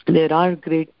 There are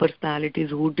great personalities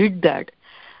who did that.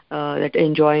 That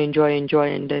enjoy,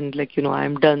 and then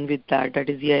I'm done with that. That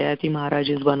is Yayati Maharaj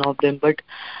is one of them. But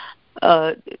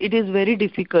it is very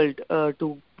difficult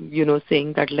to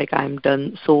saying that I'm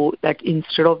done. So that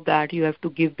instead of that, you have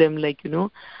to give them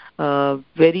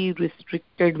very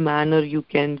restricted manner. You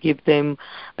can give them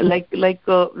like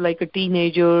a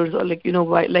teenagers, or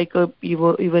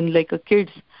even like a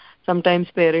kids.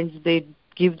 Sometimes parents, they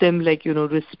give them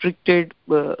restricted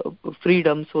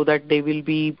freedom, so that they will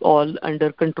be all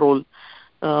under control.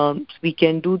 We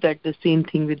can do that, the same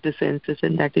thing with the senses,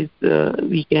 and that is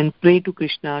we can pray to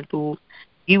Krishna to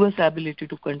give us ability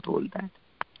to control that.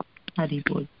 Hari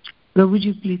Bol.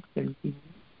 Prabhuji, please continue.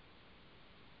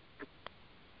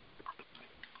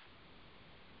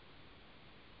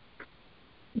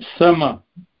 Sama.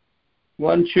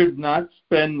 One should not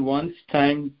spend one's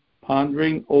time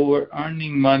pondering over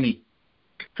earning money.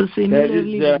 So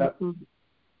similarly, we have to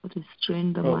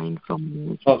restrain the mind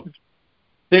from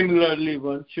Similarly,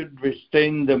 one should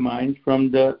restrain the mind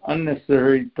from the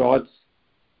unnecessary thoughts.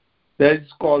 That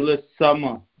is called a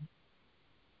sama.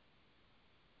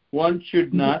 One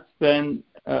should not spend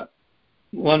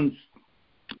one's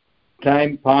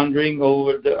time pondering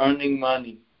over the earning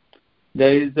money.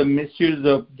 There is the misuse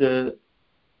of the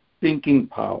thinking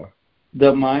power.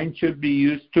 The mind should be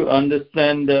used to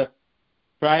understand the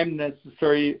prime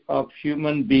necessary of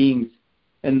human beings,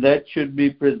 and that should be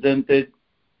presented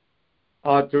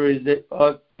authoritative.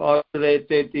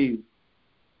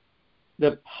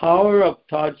 The power of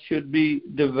thought should be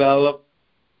developed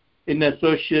in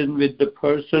association with the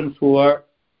persons who are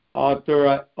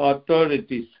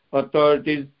authorities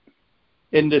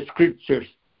in the scriptures,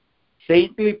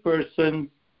 saintly persons,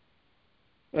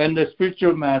 and the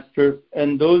spiritual masters,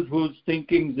 and those whose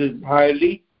thinking is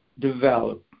highly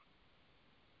developed.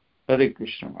 Hare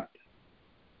Krishna Mata.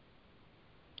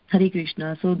 Hare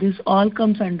Krishna. So this all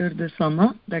comes under the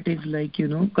sama, that is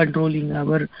controlling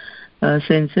our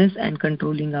senses and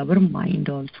controlling our mind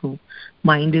also.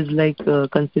 Mind is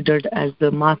considered as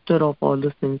the master of all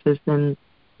the senses, and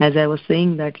as I was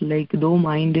saying that though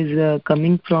mind is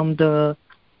coming from the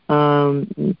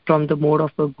mode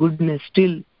of a goodness,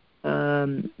 still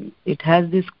it has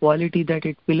this quality that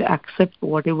it will accept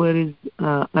whatever is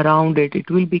around it. It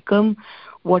will become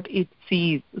what it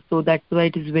sees. So that's why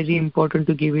it is very important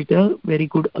to give it a very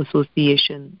good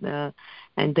association,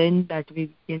 and then that we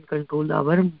can control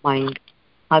our mind.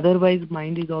 Otherwise,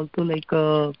 mind is also like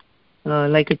a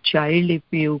child. If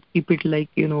you keep it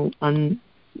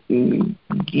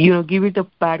give it a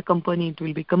bad company, it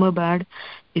will become a bad.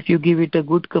 If you give it a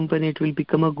good company, it will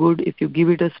become a good. If you give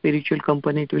it a spiritual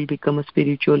company, it will become a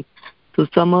spiritual. So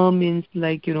sama means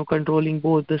like, controlling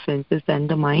both the senses and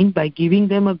the mind by giving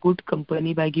them a good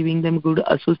company, by giving them good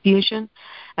association,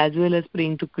 as well as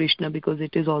praying to Krishna, because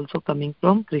it is also coming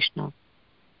from Krishna.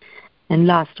 And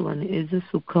last one is a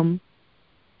sukham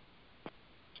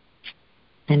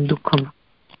and dukham.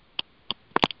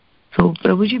 So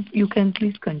Prabhuji, you can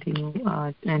please continue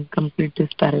and complete this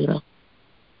paragraph.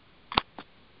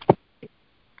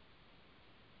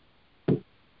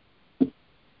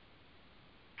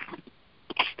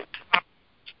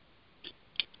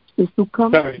 So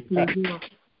sukham,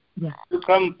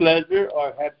 Sukham, pleasure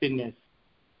or happiness,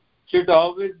 should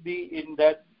always be in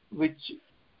that which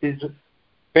is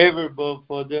favorable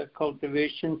for the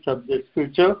cultivations of the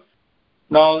spiritual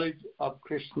knowledge of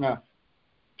Krishna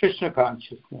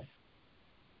consciousness.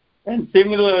 And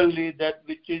similarly, that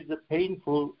which is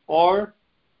painful or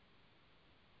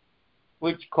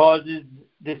which causes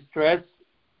distress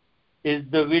is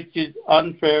the which is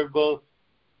unfavorable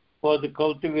for the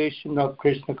cultivation of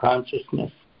Krishna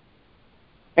consciousness.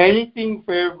 Anything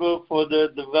favorable for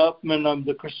the development of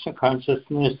the Krishna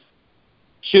consciousness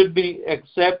should be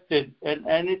accepted, and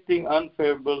anything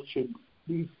unfavorable should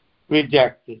be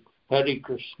rejected. Hare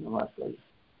Krishna Mataji.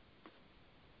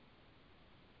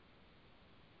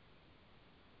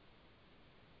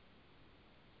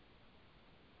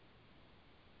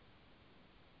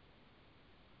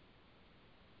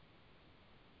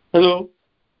 Hello.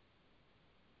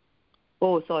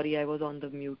 Oh, sorry, I was on the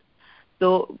mute.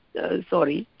 So,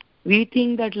 sorry. We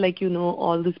think that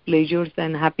all these pleasures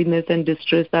and happiness and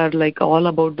distress are all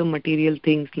about the material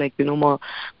things,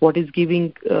 what is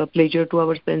giving pleasure to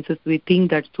our senses, we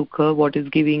think that's sukha. What is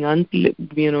giving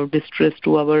distress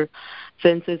to our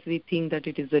senses, we think that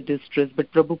it is a distress.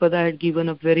 But Prabhupada had given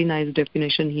a very nice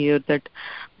definition here that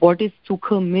what is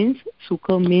sukha means.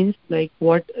 Sukha means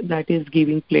what that is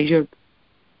giving pleasure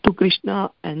to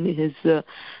Krishna and his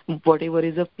whatever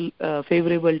is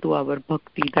favorable to our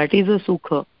bhakti, that is a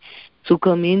sukha.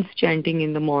 Sukha means chanting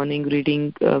in the morning,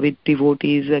 reading with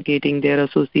devotees, getting their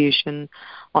association,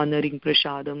 honoring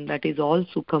prasadam. That is all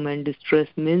sukham. And distress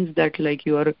means that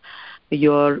you're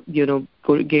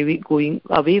going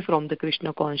away from the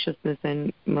Krishna consciousness,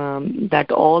 and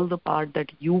that all the part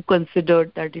that you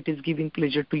considered that it is giving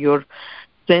pleasure to your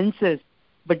senses,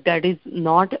 but that is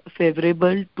not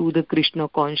favorable to the Krishna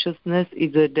consciousness,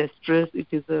 is a distress, it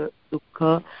is a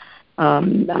dukkha.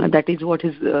 That is what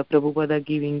is Prabhupada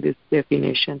giving this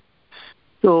definition.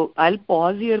 So I'll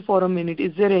pause here for a minute.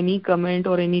 Is there any comment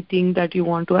or anything that you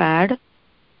want to add?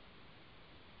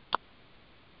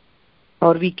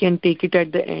 Or we can take it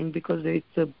at the end because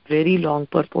it's a very long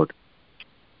purport.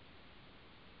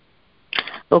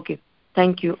 Okay,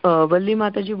 thank you. Valli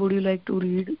Mataji, would you like to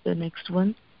read the next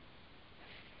one?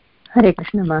 Hare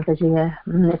Krishna Mataji.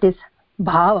 It is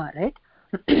bhava, right?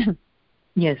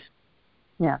 Yes.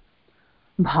 Yeah.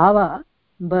 Bhava,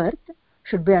 birth,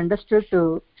 should be understood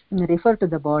to refer to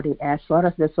the body. As far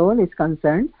as the soul is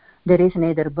concerned, there is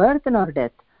neither birth nor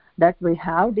death. That we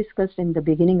have discussed in the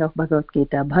beginning of Bhagavad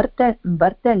Gita.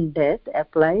 Birth and death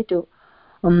apply to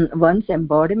one's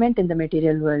embodiment in the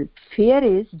material world. Fear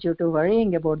is due to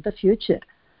worrying about the future.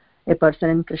 A person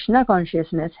in Krishna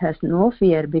consciousness has no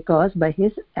fear because by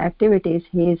his activities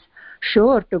he is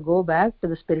sure to go back to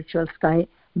the spiritual sky,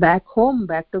 back home,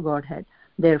 back to Godhead.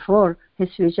 Therefore, his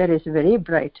future is very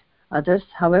bright. Others,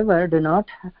 however, do not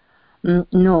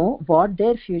know what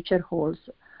their future holds.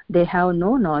 They have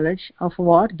no knowledge of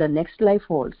what the next life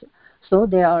holds. So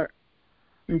they are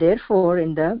therefore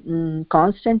in the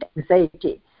constant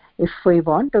anxiety. If we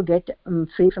want to get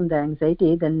free from the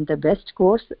anxiety, then the best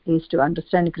course is to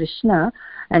understand Krishna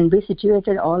and be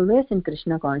situated always in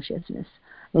Krishna consciousness.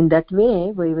 In that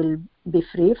way, we will be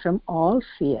free from all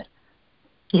fear.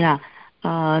 Yeah.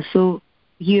 So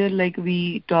here,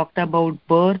 we talked about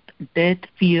birth, death,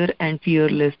 fear, and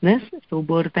fearlessness. So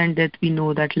birth and death, we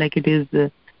know that it is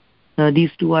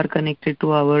these two are connected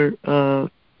to our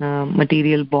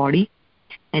material body.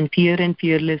 And fear and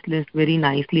fearlessness very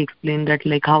nicely explain that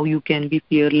how you can be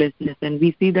fearlessness. And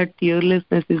we see that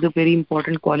fearlessness is a very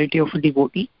important quality of a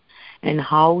devotee. And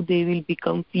how they will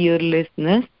become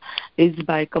fearlessness is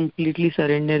by completely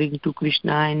surrendering to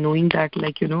Krishna and knowing that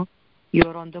you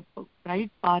are on the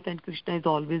right path and Krishna is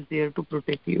always there to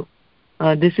protect you.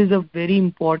 This is a very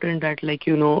important that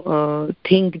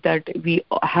thing that we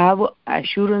have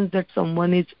assurance that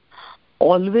someone is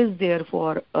always there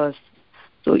for us.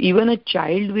 So even a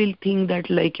child will think that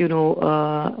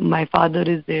my father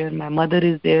is there, my mother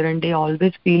is there, and they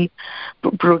always feel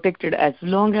protected. As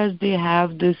long as they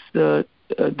have this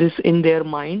in their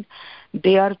mind,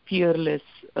 they are fearless.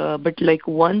 But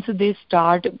once they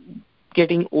start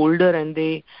getting older and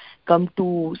they come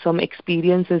to some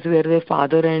experiences where their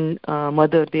father and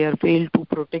mother, they are failed to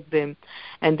protect them,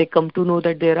 and they come to know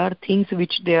that there are things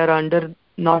which they are under,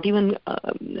 not even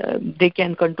they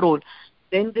can control,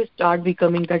 then they start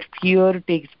becoming, that fear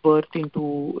takes birth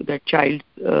into that child's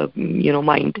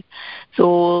mind.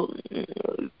 So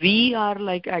we are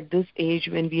like at this age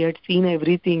when we had seen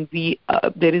everything, we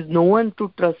there is no one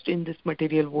to trust in this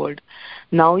material world.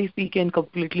 Now if we can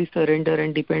completely surrender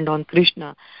and depend on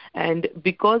Krishna, and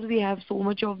because we have so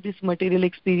much of this material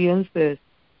experiences,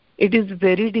 it is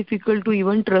very difficult to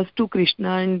even trust to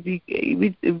Krishna, and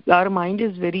our mind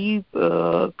is very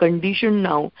conditioned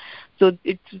now. So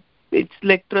it's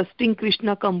like trusting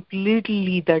Krishna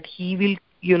completely, that he will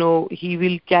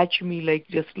catch me, like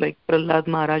just like Prahlad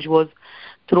Maharaj was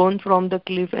thrown from the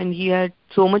cliff, and he had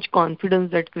so much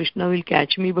confidence that Krishna will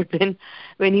catch me. But then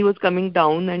when he was coming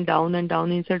down and down and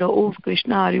down, he said, "Oh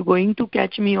Krishna, are you going to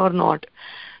catch me or not?"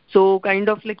 So kind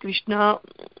of like Krishna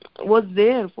was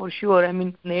there for sure. I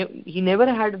mean, he never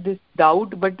had this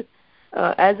doubt. But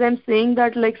as I'm saying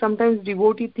that, like sometimes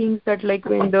devotee thinks that, like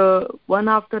when the one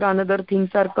after another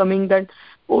things are coming, that,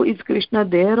 oh, is Krishna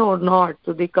there or not?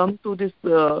 So they come to this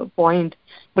point.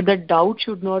 But that doubt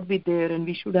should not be there, and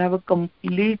we should have a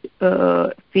complete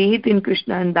faith in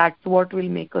Krishna, and that's what will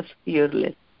make us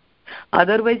fearless.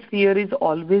 Otherwise, fear is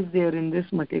always there in this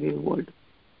material world.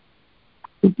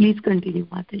 So please continue,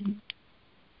 Mataji.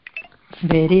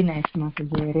 Very nice,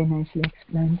 Mataji. Very nicely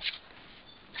explained.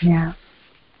 Yeah.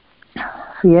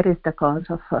 Fear is the cause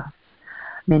of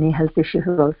many health issues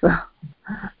also.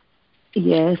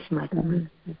 Yes, Mataji.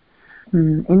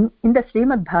 In the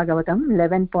Srimad Bhagavatam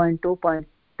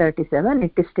 11.2.37,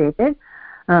 it is stated,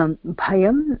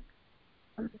 Bhayam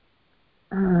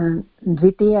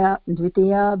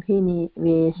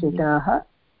Dvitiyabhinivesitaha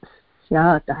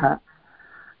Syataha.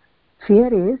 Fear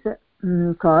is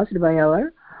caused by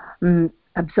our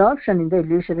absorption in the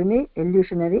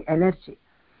illusionary energy.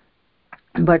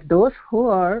 But those who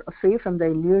are free from the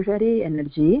illusory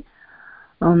energy,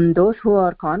 those who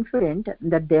are confident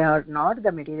that they are not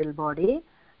the material body,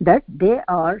 that they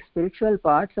are spiritual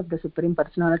parts of the Supreme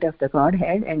Personality of the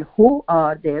Godhead, and who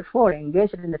are therefore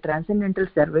engaged in the transcendental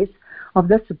service of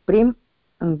the Supreme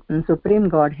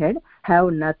Godhead,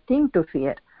 have nothing to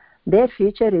fear. Their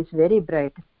future is very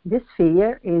bright. This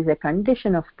fear is a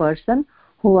condition of person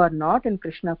who are not in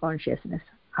Krishna consciousness.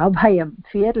 Abhayam,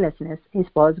 fearlessness, is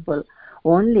possible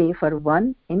only for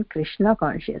one in Krishna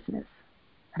consciousness.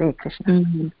 Hare Krishna.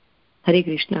 Mm-hmm. Hare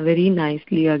Krishna. Very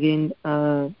nicely again.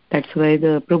 That's why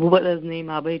the Prabhupada's name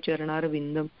Abhay Charanar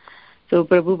Vindam. So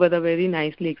Prabhupada very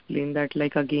nicely explained that,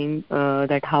 like again,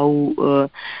 that how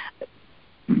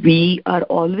we are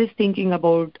always thinking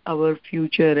about our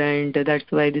future, and that's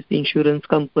why this insurance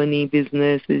company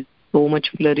business is so much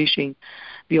flourishing.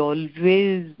 We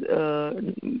always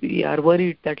we are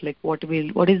worried that, like, what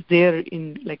is there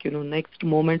in, like, next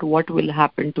moment, what will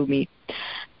happen to me,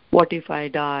 what if I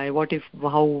die,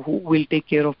 who will take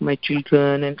care of my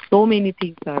children, and so many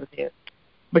things are there.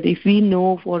 But if we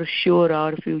know for sure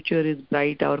our future is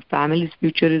bright, our family's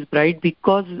future is bright,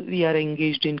 because we are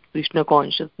engaged in Krishna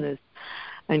consciousness,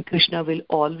 and Krishna will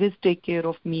always take care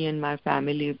of me and my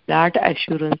family, if that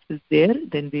assurance is there,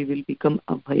 then we will become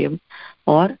abhayam,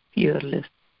 or fearless.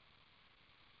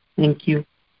 Thank you.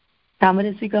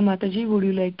 Tamarasika Mataji, would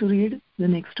you like to read the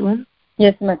next one?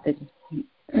 Yes, Mataji.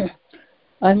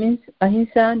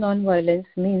 Ahimsa, non-violence,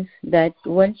 means that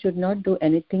one should not do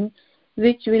anything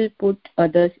which will put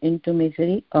others into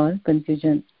misery or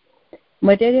confusion.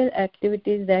 Material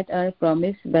activities that are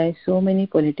promised by so many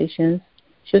politicians,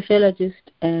 sociologists,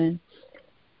 and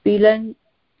philanthropists,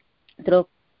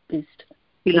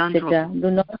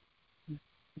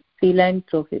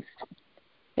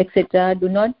 etc., do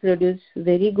not produce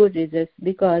very good results,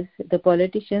 because the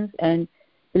politicians and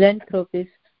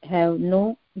philanthropists have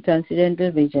no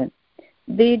transcendental vision.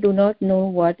 They do not know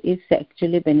what is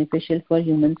actually beneficial for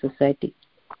human society.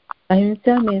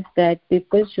 Ahimsa means that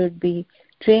people should be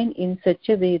trained in such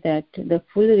a way that the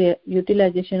full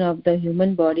utilization of the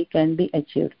human body can be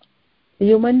achieved. The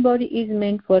human body is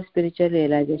meant for spiritual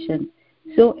realization.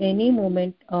 So any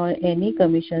movement or any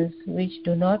commissions which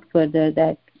do not further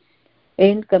that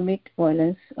and commit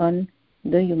violence on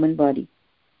the human body,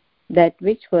 that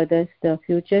which furthers the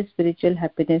future spiritual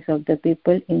happiness of the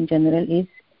people in general, is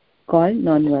called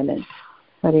non-violence.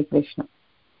 Hare Krishna.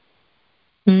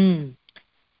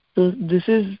 So this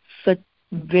is such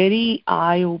very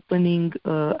eye-opening,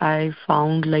 I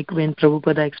found, like when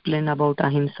Prabhupada explained about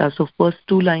ahimsa. So first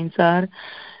two lines are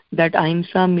that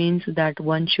ahimsa means that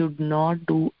one should not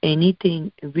do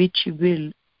anything which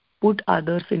will put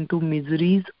others into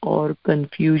miseries or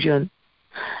confusion.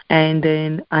 And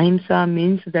then ahimsa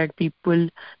means that people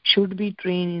should be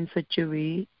trained in such a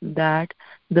way that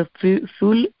the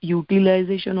full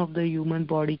utilization of the human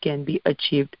body can be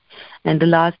achieved. And the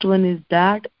last one is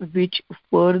that which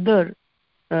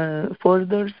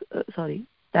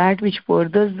that which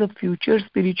furthers the future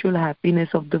spiritual happiness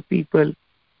of the people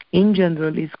in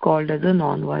general is called as a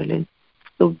non-violence.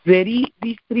 So these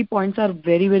 3 points are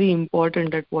very, very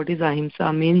important. That what is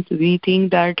ahimsa means. We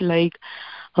think that like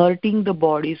hurting the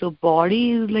body. So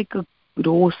body is like a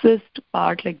grossest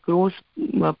part, like gross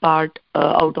part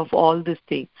out of all this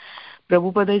thing.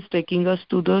 Prabhupada is taking us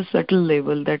to the subtle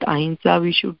level, that ahimsa,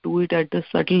 we should do it at the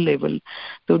subtle level.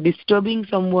 So disturbing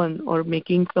someone or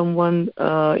making someone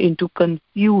into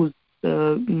confused,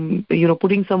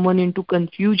 putting someone into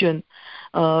confusion.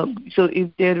 So if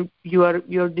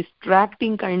you're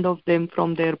distracting kind of them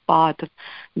from their path,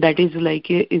 that is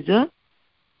like is a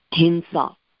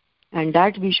hinsa, and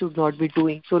that we should not be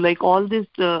doing. So like all this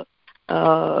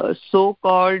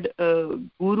so-called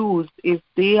gurus, if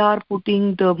they are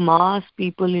putting the mass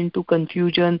people into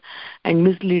confusion and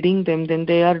misleading them, then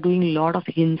they are doing a lot of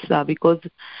hinsa. Because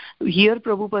here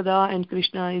Prabhupada and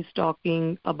Krishna is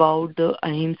talking about the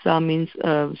ahimsa means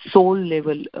soul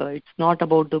level. It's not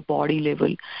about the body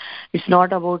level. It's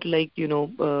not about like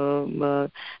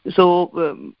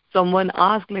someone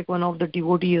asked, like one of the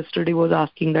devotees yesterday was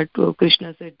asking that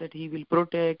Krishna said that he will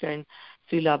protect, and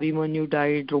Srila Abhimanyu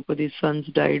died, Draupadi's sons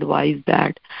died. Why is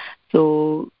that?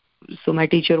 So my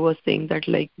teacher was saying that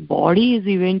like body is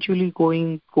eventually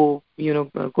going to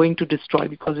destroy,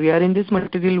 because we are in this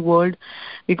material world.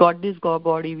 We got this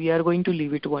body, we are going to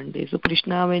leave it one day. So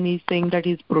Krishna, when he's saying that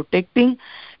he's protecting,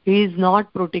 he is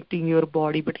not protecting your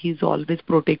body, but he's always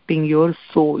protecting your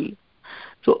soul.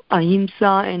 So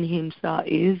ahimsa and himsa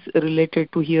is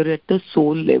related to here at the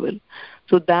soul level.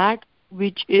 So that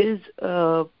which is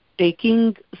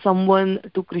taking someone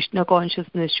to Krishna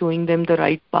consciousness, showing them the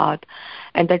right path,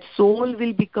 and that soul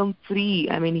will become free.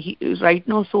 I mean, right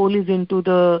now soul is into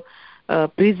the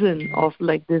prison of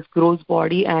like this gross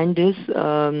body and this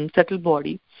subtle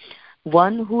body.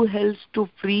 One who helps to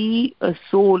free a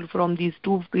soul from these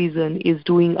two prisons is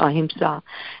doing ahimsa,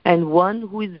 and one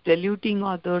who is diluting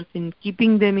others in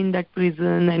keeping them in that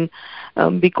prison,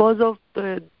 and because of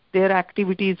their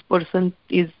activities, person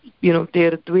is,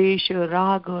 their dvesha,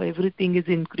 raga, everything is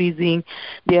increasing.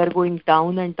 They are going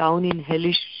down and down in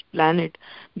hellish planet.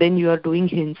 Then you are doing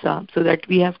hinsa. So that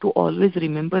we have to always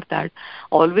remember that.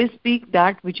 Always speak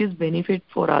that which is benefit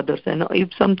for others. And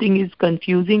if something is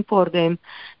confusing for them,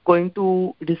 going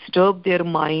to disturb their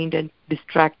mind and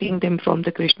distracting them from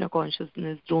the Krishna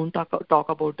consciousness, don't talk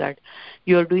about that.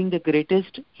 You are doing the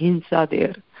greatest hinsa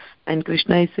there. And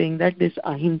Krishna is saying that this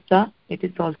ahimsa, it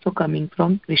is also coming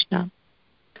from Krishna.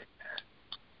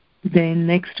 Then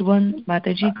next one,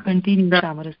 Mataji, continue.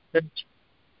 Shamaras.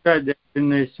 That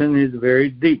definition is very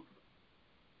deep.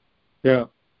 Yeah,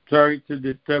 sorry to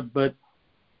disturb, but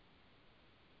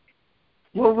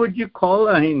what would you call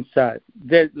ahimsa?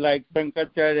 That like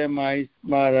Sankaracharya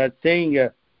Maharaj saying,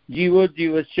 Jivo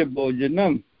Jivasya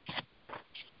Bhojanam.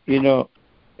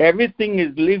 Everything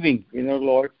is living.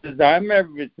 Lord says, I'm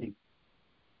everything.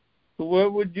 So where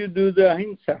would you do the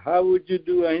ahimsa? How would you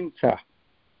do ahimsa?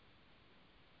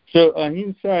 So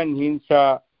ahimsa and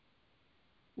hinsa,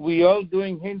 we all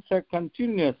doing hinsa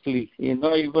continuously.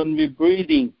 Even we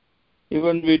breathing,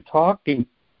 even we talking,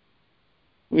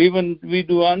 even we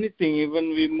do anything, even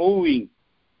we moving.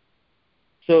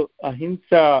 So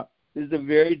ahimsa is a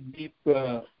very deep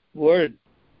word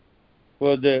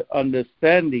for the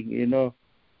understanding,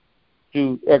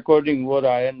 to according what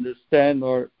I understand,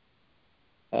 or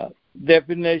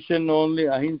definition only.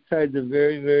 Ahimsa is a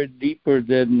very, very deeper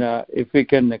than if we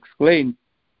can explain.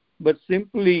 But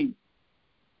simply,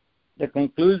 the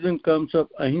conclusion comes of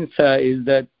ahimsa is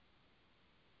that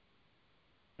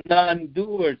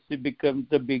non-doers becomes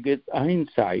the biggest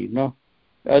ahimsa.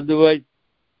 Otherwise,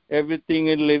 everything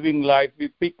in living life, we're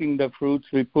picking the fruits,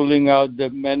 we're pulling out the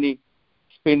many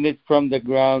spinach from the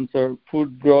grounds or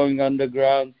food growing on the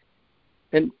grounds.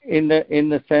 And in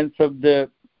the sense of the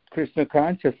Krishna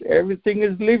conscious, everything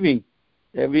is living.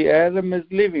 Every atom is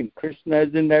living. Krishna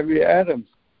is in every atom.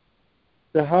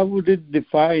 So how would it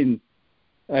define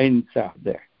ahimsa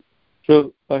there?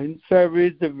 So ahimsa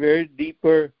is a very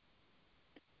deeper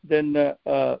than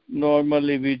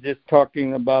normally we're just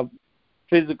talking about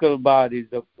physical bodies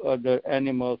of other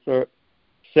animals or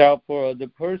self or other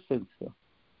persons. So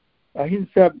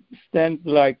ahimsa stands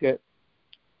like a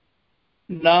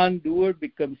non-doer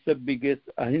becomes the biggest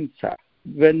ahimsa.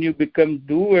 When you become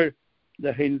doer, the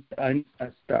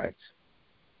ahimsa starts.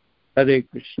 Hare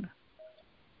Krishna.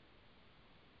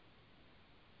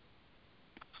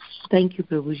 Thank you,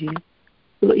 Prabhuji.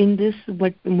 So in this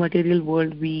material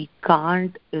world, we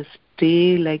can't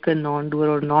stay like a non-doer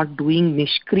or not doing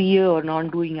nishkriya or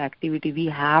not doing activity. We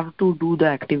have to do the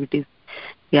activities.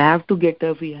 We have to get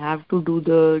up. We have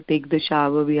to take the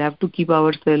shower. We have to keep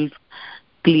ourselves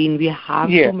clean. We have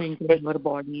to maintain our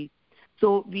body.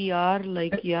 So we are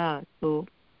like, so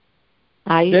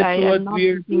that's what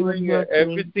we're doing,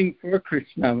 everything for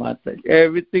Krishna, Mataji.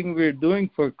 Everything we're doing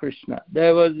for Krishna.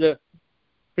 There was a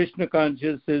Krishna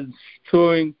consciousness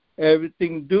showing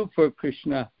everything do for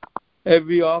Krishna.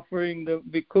 Every offering,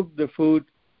 we cook the food,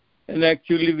 and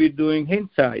actually we're doing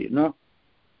hinsa,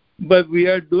 But we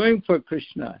are doing for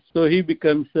Krishna. So he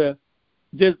becomes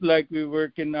just like we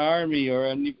work in the army or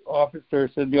any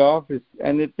officers in the office.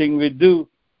 Anything we do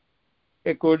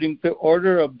according to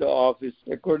order of the office,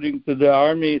 according to the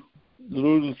army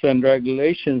rules and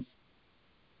regulations.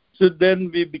 So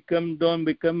then we don't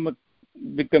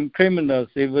become criminals,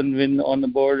 even when on the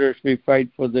borders we fight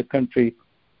for the country.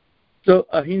 So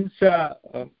ahimsa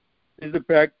is a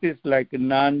practice like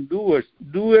non-doers.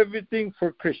 Do everything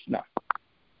for Krishna,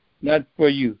 not for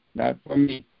you, not for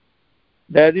me.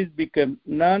 That is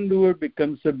non-doer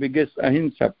becomes the biggest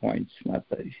ahimsa points,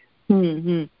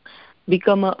 Mataji.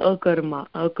 Become a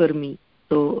akarmi.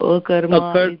 So akarma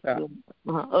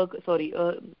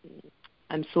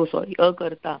I'm so sorry.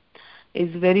 Akarta is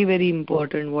very, very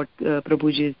important. What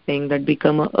Prabhuji is saying, that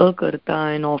become a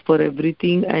akarta and offer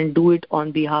everything and do it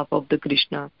on behalf of the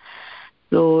Krishna.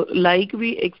 So like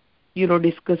we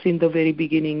discuss in the very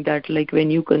beginning, that like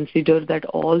when you consider that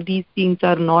all these things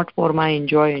are not for my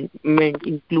enjoyment,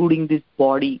 including this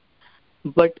body,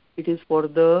 but it is for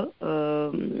the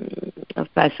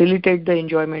facilitate the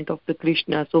enjoyment of the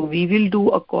Krishna. So we will do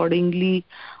accordingly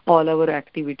all our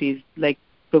activities, like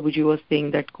Prabhuji was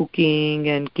saying, that cooking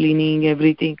and cleaning,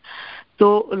 everything.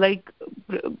 So like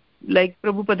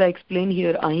Prabhupada explained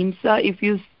here, ahimsa, if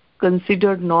you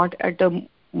consider not at a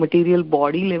material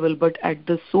body level but at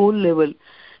the soul level,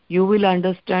 you will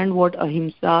understand what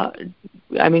ahimsa,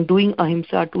 doing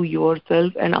ahimsa to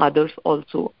yourself and others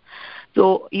also.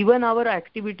 So even our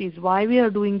activities, why we are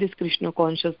doing this Krishna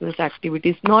consciousness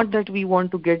activities, not that we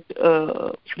want to get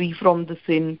free from the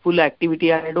sinful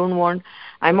activity.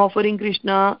 I'm offering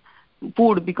Krishna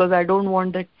food because I don't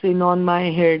want that sin on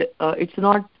my head. It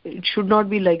should not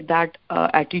be like that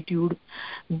attitude.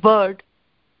 But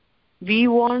we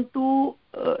want to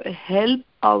help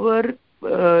our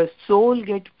soul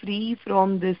get free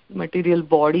from this material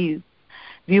bodies.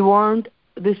 We want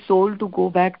the soul to go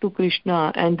back to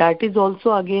Krishna, and that is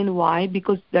also again why,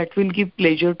 because that will give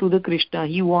pleasure to the Krishna.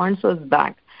 He wants us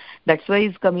back. That's why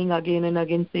he's coming again and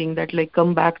again saying that, like,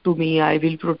 come back to me, I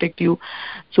will protect you.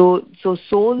 So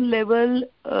soul level,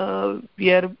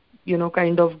 we are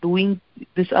kind of doing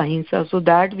this ahimsa, so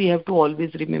that we have to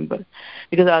always remember,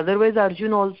 because otherwise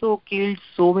Arjun also killed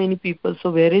so many people.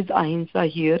 So where is ahimsa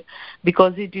here?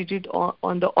 Because he did it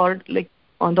on the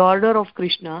order of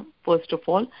Krishna, first of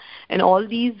all, and all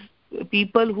these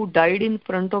people who died in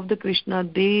front of the Krishna,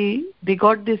 they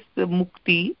got this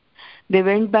mukti. They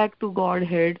went back to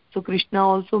Godhead. So Krishna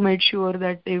also made sure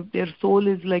that their soul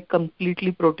is like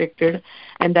completely protected,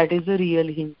 and that is the real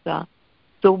hinsa.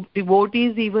 So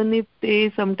devotees, even if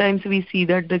they sometimes we see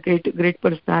that the great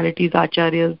personalities,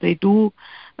 acharyas, they do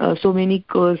so many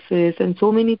curses and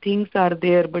so many things are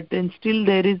there, but then still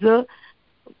there is a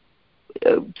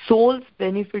soul's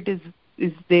benefit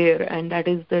is there, and that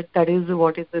is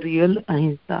what is the real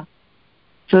ahimsa.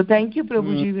 So thank you,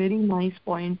 Prabhuji. Very nice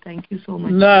point. Thank you so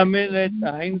much. No,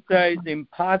 ahimsa is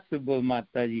impossible,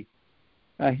 Mataji.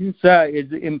 Ahimsa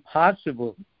is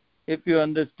impossible. If you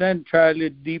understand, try to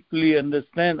deeply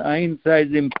understand, ahimsa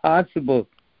is impossible.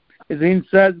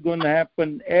 Ahimsa is going to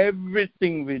happen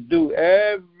everything we do,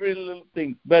 every little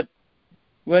thing. But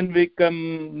when we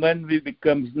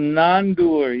become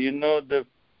non-doer,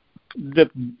 the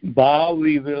vow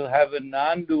we will have a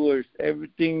non-doers,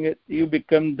 everything, you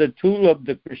become the tool of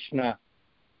the Krishna,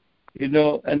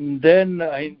 and then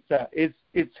ahimsa,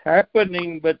 it's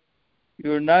happening, but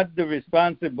you're not the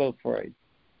responsible for it.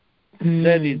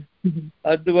 That is,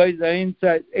 otherwise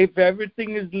ahimsa, if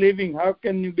everything is living, how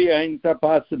can you be ahimsa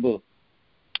possible?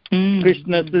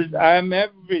 Krishna says, I am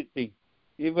everything,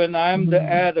 even I am the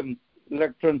atoms,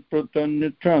 electrons, protons,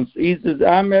 neutrons. He says,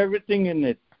 I'm everything in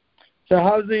it. So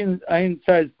how the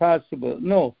ahimsa is possible?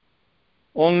 No.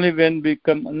 Only when we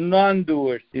become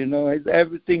non-doers, is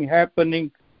everything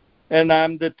happening and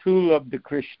I'm the tool of the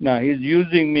Krishna. He's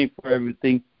using me for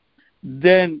everything.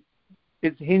 Then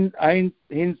it's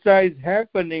hinsa is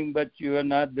happening, but you are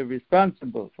not the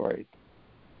responsible for it.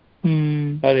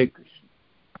 Hare Krishna.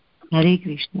 Hare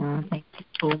Krishna. Thank you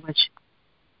so much.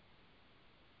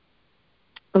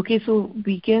 Okay, so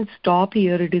we can stop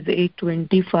here. It is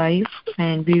 8:25,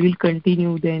 and we will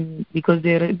continue then, because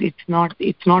it's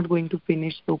not going to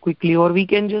finish so quickly. Or we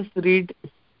can just read,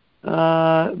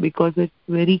 because it's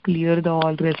very clear the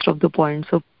all rest of the points.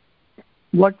 So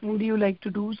what would you like to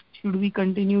do? Should we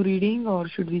continue reading or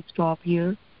should we stop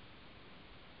here?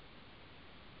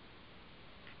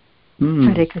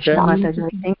 Hare Krishna Mataji.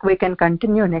 I think we can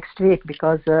continue next week,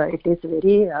 because it is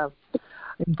very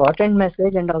important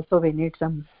message, and also we need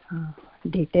some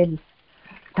detailed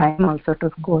time also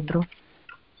to go through.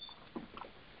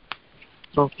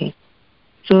 Okay.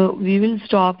 So we will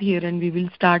stop here and we will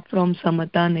start from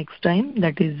samatha next time.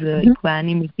 That is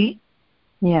equanimity.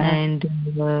 Yeah.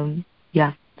 And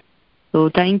yeah. So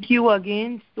thank you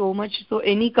again so much. So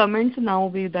any comments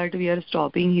now that we are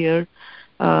stopping here?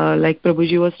 Like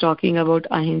Prabhuji was talking about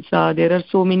ahimsa. There are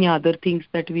so many other things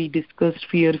that we discussed,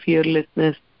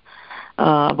 fearlessness,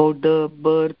 about the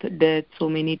birth, death, so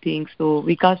many things. So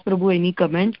Vikas Prabhu, any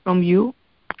comments from you?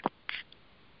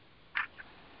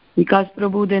 Vikas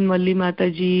Prabhu, then Valli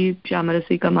Mataji,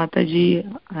 Shyamarasika Mataji,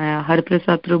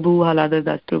 Harprasad Prabhu, Halada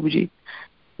Das Prabhuji.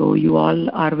 So you all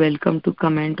are welcome to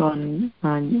comment on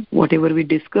whatever we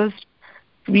discussed.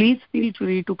 Please feel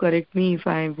free to correct me if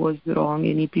I was wrong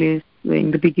any place.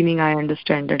 In the beginning, I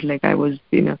understand that like I was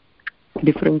in a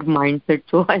different mindset,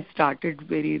 so I started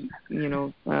very,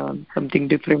 something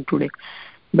different today.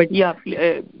 But yeah,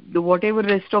 the whatever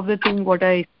rest of the thing what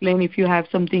I explain, if you have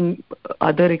something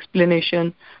other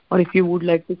explanation or if you would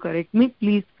like to correct me,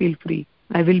 please feel free.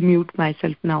 I will mute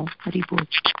myself now. Hari Bol.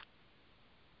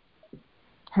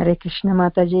 Hare Krishna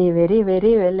Mataji, very,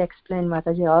 very well explained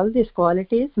Mataji. All these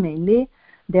qualities mainly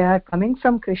they are coming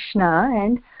from Krishna,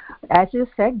 and as you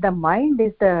said, the mind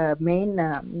is the main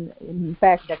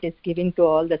impact that is giving to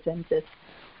all the senses.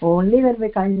 Only when we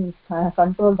can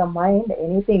control the mind,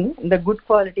 anything, the good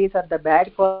qualities or the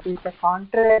bad qualities, the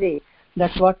contrary,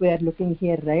 that's what we are looking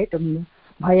here, right?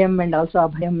 Bhayam and also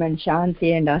abhayam and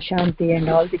shanti and ashanti and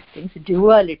all these things,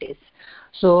 dualities.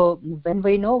 So when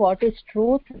we know what is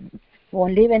truth,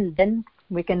 only when then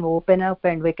we can open up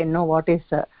and we can know what is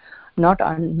not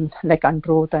like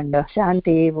untruth and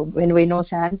shanti. When we know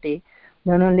shanti,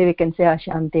 then only we can say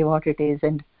ashanti what it is,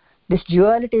 and this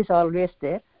duality is always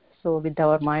there. So with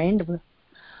our mind,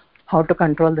 how to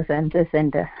control the senses,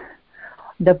 and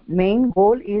the main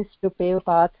goal is to pave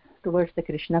path towards the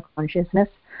Krishna consciousness,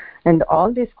 and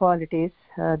all these qualities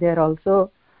they are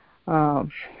also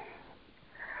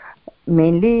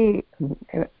mainly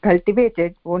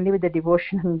cultivated only with the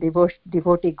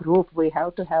devotee group. We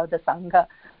have to have the sangha.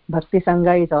 Bhakti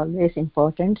sangha is always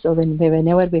important. So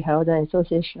whenever we have the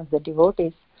association of the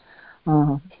devotees,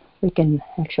 we can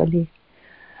actually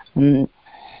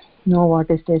know what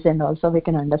is this, and also we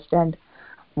can understand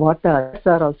what the others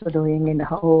are also doing and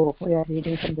how we are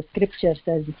reading from the scriptures.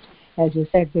 As you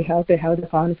said, we have to have the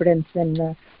confidence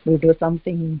when we do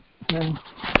something.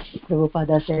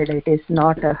 Prabhupada said it is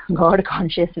not a God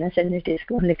consciousness and it is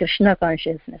only Krishna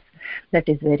consciousness. That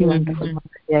is very wonderful.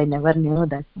 I never knew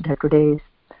that. Today is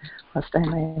first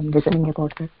time I am listening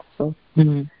about it. So.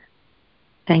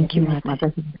 Thank you,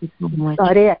 Mata.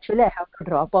 Sorry, actually I have to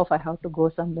drop off. I have to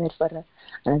go somewhere for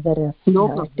another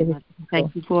activity.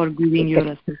 Thank you for giving your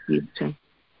association.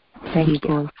 Thank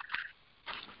you.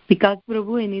 Vikas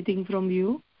Prabhu, anything from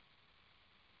you?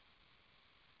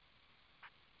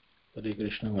 Hare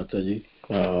Krishna Mataji.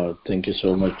 Thank you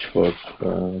so much for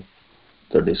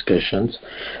the discussions.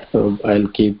 I'll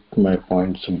keep my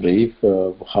points brief.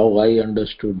 How I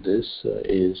understood this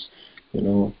is,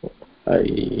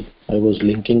 I was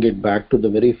linking it back to the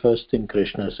very first thing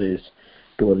Krishna says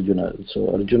to Arjuna. So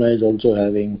Arjuna is also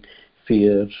having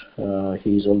fear.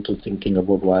 He is also thinking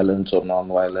about violence or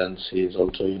non-violence. He is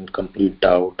also in complete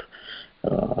doubt.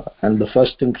 And the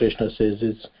first thing Krishna says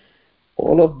is,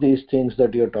 all of these things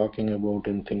that you're talking about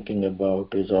and thinking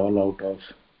about is all out of,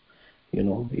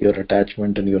 your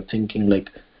attachment and your thinking like,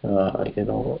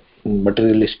 in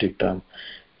materialistic term.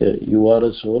 You are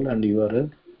a soul and you are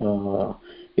a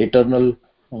eternal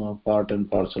part and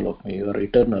parcel of me. You are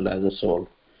eternal as a soul.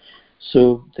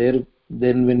 So then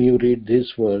when you read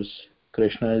this verse,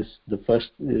 Krishna is the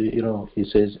first, he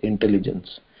says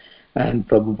intelligence. And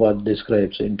Prabhupada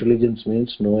describes intelligence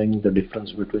means knowing the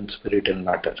difference between spirit and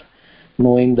matter,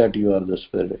 knowing that you are the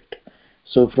spirit.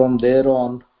 So from there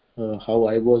on, how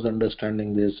I was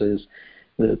understanding this is,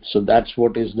 so that's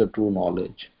what is the true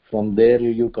knowledge. From there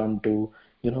you come to,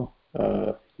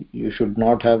 you should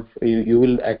not have, you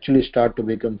will actually start to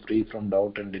become free from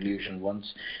doubt and delusion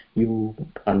once you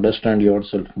understand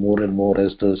yourself more and more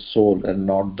as the soul and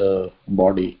not the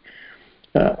body.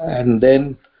 And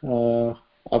then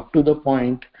up to the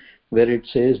point where it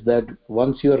says that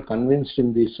once you are convinced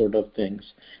in these sort of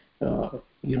things,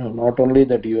 not only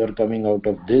that you are coming out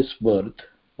of this birth,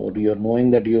 or you are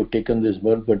knowing that you have taken this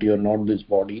birth, but you are not this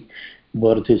body.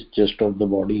 Birth is just of the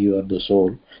body, you are the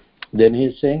soul. Then he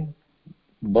is saying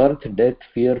birth, death,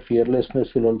 fear,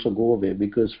 fearlessness will also go away,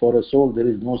 because for a soul there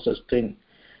is no such thing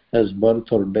as birth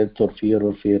or death or fear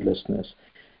or fearlessness.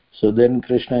 So then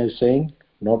Krishna is saying,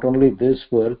 not only this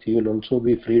birth, you will also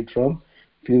be freed from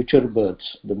future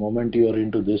births the moment you are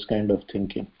into this kind of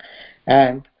thinking.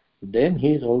 And then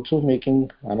he is also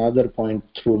making another point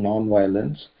through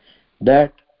non-violence,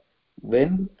 that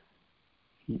when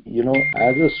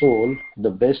as a soul, the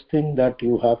best thing that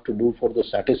you have to do for the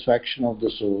satisfaction of the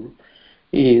soul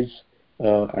is,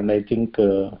 and I think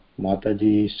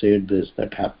Mataji said this,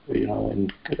 that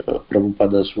in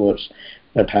Prabhupada's verse,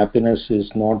 that happiness is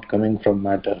not coming from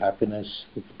matter. Happiness,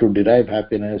 to derive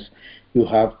happiness, you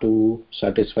have to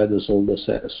satisfy the soul.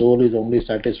 The soul is only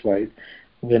satisfied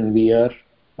when we are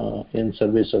in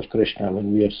service of Krishna,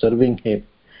 when we are serving him.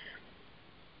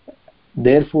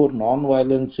 Therefore,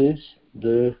 non-violence is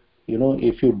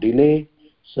if you delay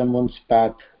someone's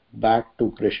path back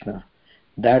to Krishna,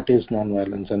 that is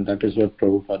non-violence, and that is what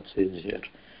Prabhupada says here.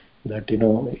 That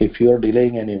if you are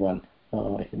delaying anyone,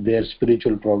 their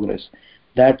spiritual progress,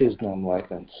 that is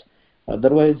non-violence.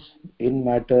 Otherwise, in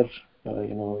matter,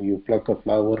 you pluck a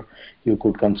flower, you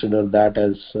could consider that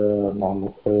as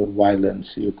non-violence.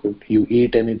 You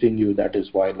eat anything, that is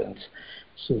violence.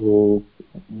 So,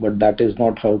 but that is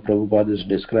not how Prabhupada is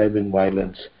describing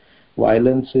violence.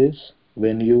 Violence is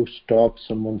when you stop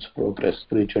someone's progress,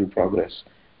 spiritual progress.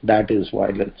 That is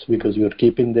violence, because you are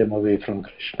keeping them away from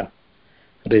Krishna.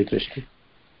 Hare Krishna.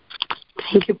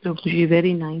 Thank you, Prabhuji.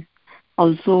 Very nice.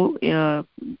 Also,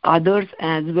 others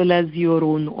as well as your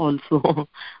own also.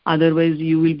 Otherwise,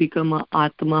 you will become a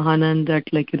Atma Hanan, that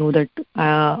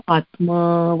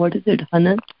Atma, what is it,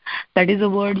 Hanan? That is a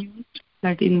word used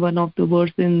that in one of the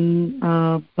verse in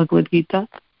Bhagavad Gita.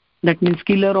 That means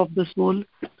killer of the soul.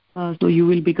 So you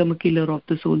will become a killer of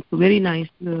the soul. So very nice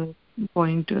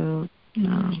point.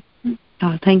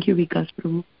 Thank you, Vikas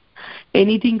Prabhu.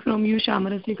 Anything from you,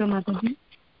 Shamarasika Mataji?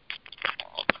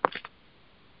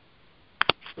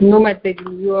 No,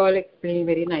 Mataji, you all explained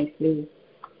very nicely.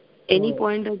 Any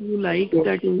point that you like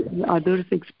that others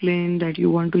explain that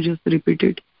you want to just repeat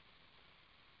it?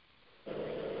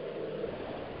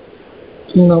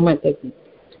 No, Mataji.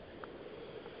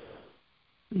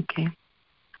 Okay.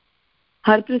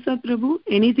 Har Prasad Prabhu,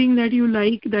 anything that you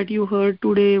like that you heard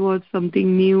today was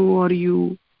something new, or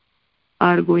you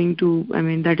are going to,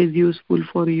 that is useful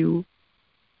for you?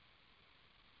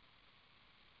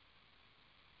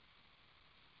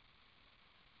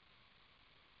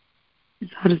 Is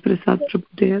Har Prasad Prabhu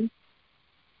there?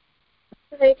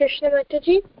 Hare Krishna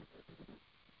Mataji.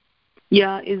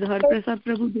 Yeah, is Har Prasad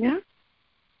Prabhu there?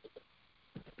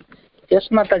 Yes,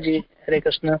 Mataji. Hare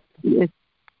Krishna. Yes.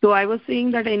 So I was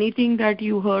saying that anything that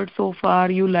you heard so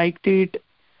far, you liked it,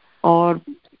 or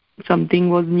something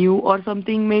was new, or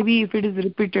something maybe if it is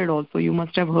repeated also, you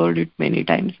must have heard it many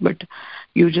times, but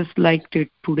you just liked it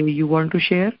today. You want to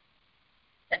share?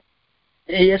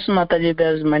 Yes, Mataji,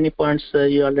 there's many points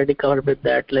you already covered with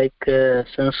that, like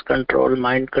sense control,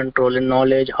 mind control, and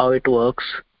knowledge, how it works.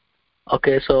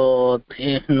 Okay, so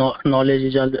knowledge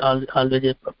is always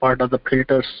a part of the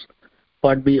filters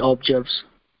what we observe,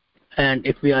 and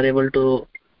if we are able to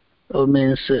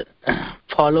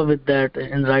follow with that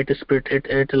in right spirit,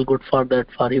 it will good for that,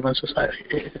 for even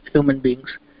society, human beings.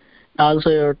 Also,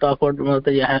 you talk about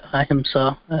the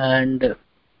ahimsa and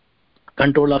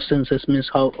control of senses, means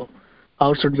how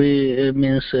should we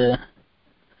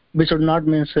we should not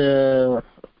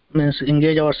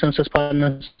engage our senses for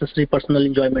necessary personal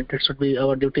enjoyment. It should be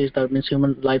our duties. That means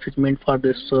human life is meant for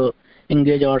this. So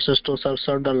engage ourselves to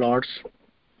serve the Lords.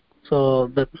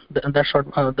 So that's what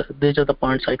these are the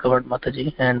points I covered,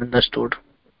 Mataji, and understood.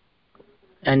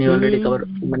 And you already covered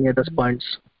many other points.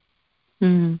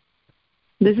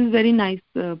 This is very nice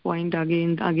point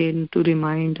again to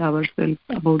remind ourselves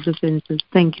about the senses.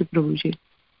 Thank you, Prabhuji.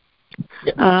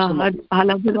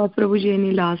 Halabhiraj Prabhuji,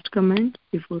 any last comment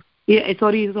before? Yeah,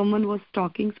 sorry, someone was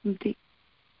talking something.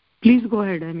 Please go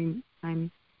ahead.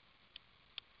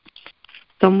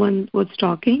 Someone was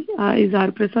talking. Is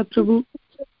Har Prasad Prabhu?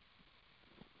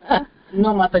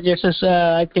 No, Mataji,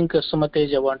 I think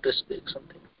Sumati want to speak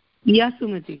something. Yeah,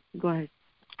 Sumati, go ahead.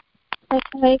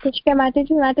 Hare Krishna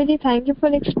Mataji. Mataji, thank you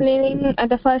for explaining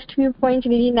the first few points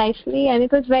really nicely, and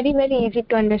it was very, very easy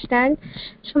to understand.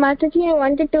 So Mataji, I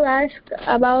wanted to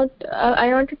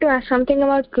ask something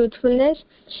about truthfulness.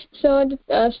 So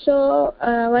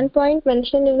one point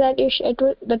mentioned is that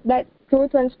that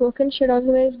truth when spoken should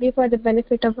always be for the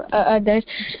benefit of others.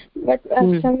 But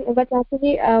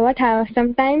actually,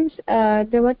 sometimes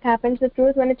what happens, the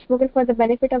truth when it's spoken for the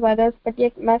benefit of others, but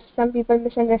yet some people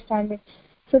misunderstand it.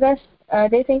 So thus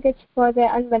they think it's for their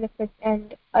unbenefit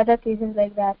and other reasons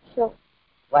like that. So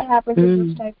what happens with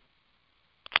those types?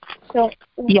 So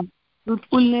yeah,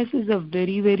 truthfulness is a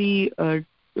very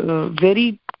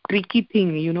tricky thing,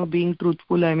 being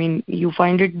truthful. I mean, you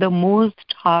find it the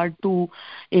most hard to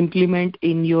implement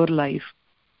in your life.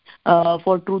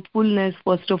 For truthfulness,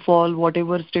 first of all,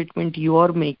 whatever statement you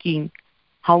are making,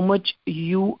 how much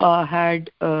you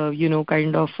had,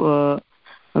 kind of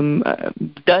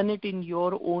done it in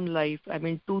your own life. I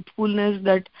mean, truthfulness,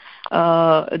 that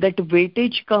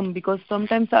weightage come, because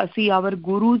sometimes I see our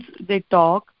gurus, they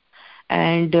talk,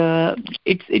 and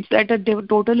it's at a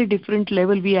totally different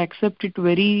level. We accept it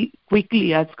very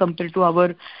quickly as compared to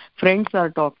our friends are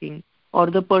talking, or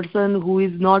the person who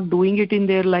is not doing it in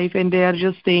their life and they are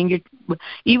just saying it,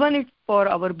 even if for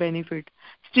our benefit.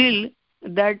 Still,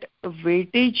 that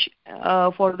weightage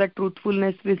for that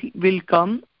truthfulness will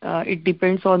come. It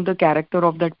depends on the character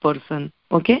of that person.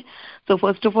 Okay, so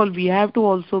first of all, we have to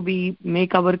also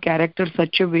make our character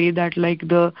such a way that, like,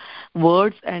 the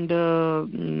words and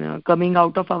coming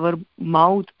out of our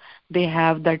mouth, they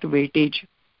have that weightage.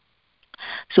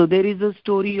 So there is a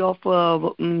story of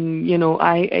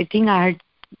I think I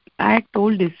had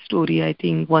told this story, I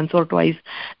think, once or twice,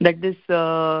 that this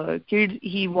kid,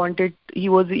 he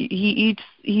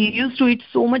used to eat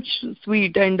so much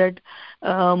sweet, and that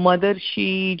mother,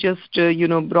 she just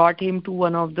brought him to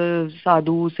one of the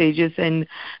sadhu sages, and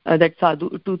that sadhu,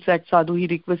 he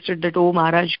requested that, "Oh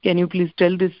Maharaj, can you please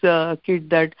tell this kid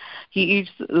that he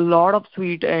eats a lot of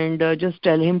sweet, and just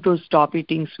tell him to stop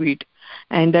eating sweet."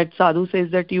 And that sadhu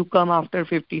says that, "You come after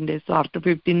 15 days. So after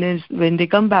 15 days, when they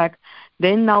come back,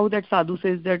 then now that sadhu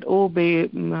says that, "Oh,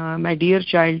 my dear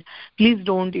child, please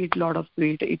don't eat a lot of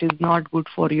sweet. It is not good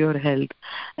for your health."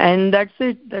 And that's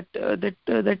it.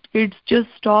 That kids just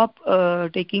stop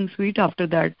taking sweet after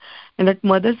that. And that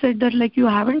mother said that, like, "You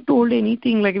haven't told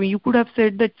anything. Like, I mean, you could have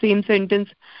said that same sentence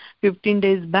 15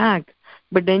 days back."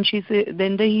 But then he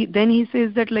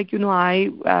says that, like,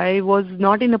 I was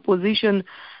not in a position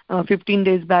 15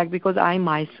 days back, because I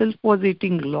myself was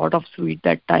eating a lot of sweet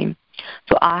that time.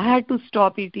 So I had to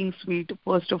stop eating sweet,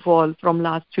 first of all, from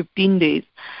last 15 days.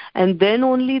 And then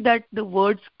only that the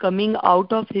words coming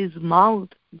out of his mouth,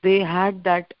 they had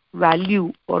that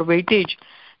value or weightage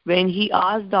when he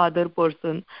asked the other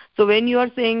person. So when you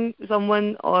are saying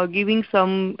someone, or giving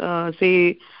some,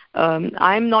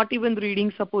 I'm not even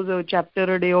reading, suppose, a chapter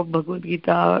a day of Bhagavad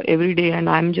Gita every day, and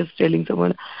I'm just telling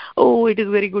someone, "Oh, it is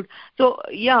very good." So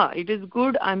yeah, it is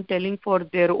good. I'm telling for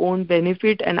their own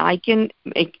benefit, and I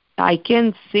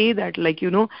can say that, like,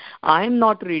 I'm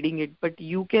not reading it, but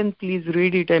you can please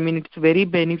read it. I mean, it's very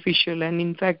beneficial, and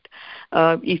in fact,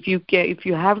 if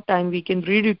you have time, we can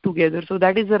read it together. So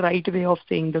that is the right way of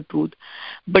saying the truth.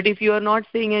 But if you are not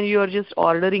saying, and you are just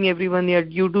ordering everyone, "Yeah,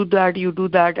 you do that,"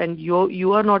 and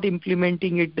you are not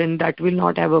implementing it, then that will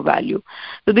not have a value.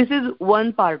 So this is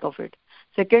one part of it.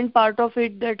 Second part of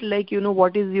it, that, like,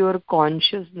 what is your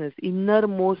consciousness,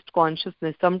 innermost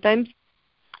consciousness. Sometimes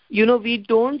we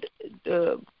don't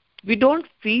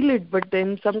feel it, but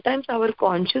then sometimes our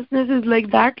consciousness is like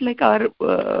that, like our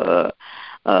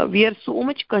we are so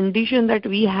much conditioned that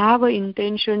we have an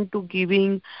intention to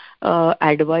giving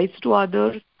advice to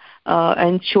others,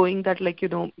 and showing that, like,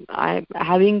 I'm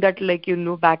having that, like,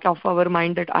 back of our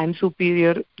mind, that I'm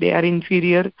superior, they are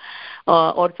inferior,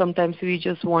 or sometimes we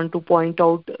just want to point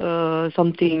out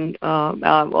something,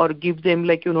 or give them,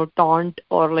 like, taunt,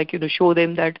 or, like, show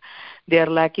them that they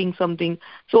are lacking something.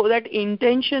 So that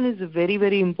intention is very,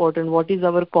 very important. What is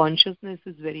our consciousness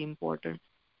is very important.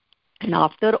 And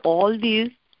after all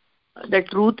these, the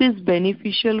truth is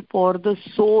beneficial for the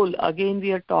soul. Again,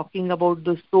 we are talking about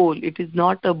the soul. It is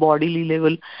not a bodily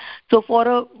level. So for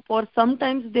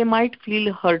sometimes they might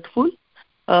feel hurtful.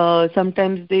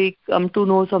 Sometimes they come to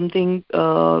know something.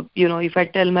 If I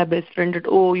tell my best friend that,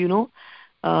 "Oh,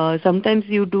 sometimes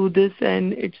you do this,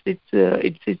 and it's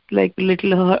like a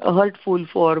little hurtful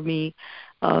for me.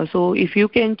 So if you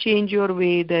can change your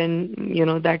way, then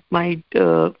that might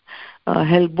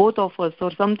help both of us."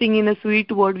 Or something in a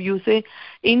sweet word you say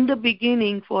in the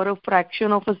beginning, for a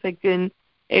fraction of a second,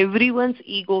 everyone's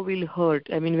ego will hurt.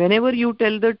 I mean, whenever you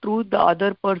tell the truth, the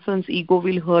other person's ego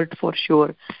will hurt for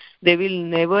sure. They will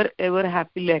never ever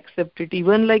happily accept it.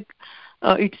 Even, like,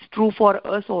 it's true for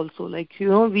us also. Like, we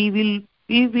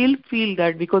will feel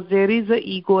that, because there is a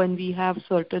ego, and we have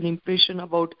certain impression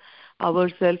about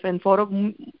ourselves, and for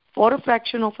a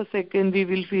fraction of a second we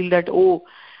will feel that, "Oh,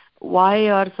 why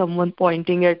are someone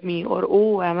pointing at me, or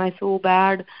oh, am I so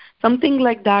bad? Something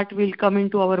like that will come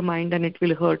into our mind and it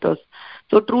will hurt us.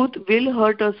 So truth will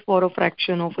hurt us for a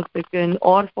fraction of a second,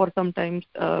 or for sometimes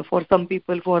for some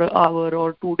people for an hour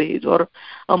or 2 days or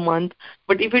a month.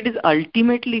 But if it is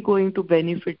ultimately going to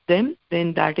benefit them,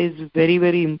 then that is very,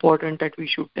 very important that we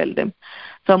should tell them.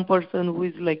 Some person who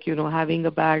is like, having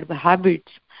a bad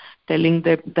habits, telling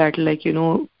them that like,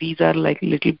 these are like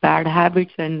little bad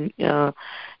habits, and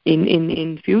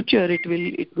in future it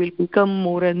will become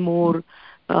more and more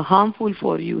harmful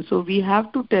for you. So we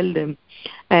have to tell them,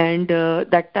 and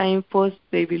that time first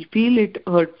they will feel it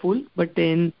hurtful, but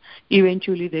then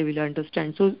eventually they will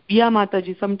understand. So yeah,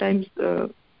 Mataji, sometimes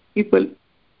people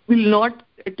will not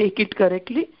take it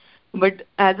correctly, but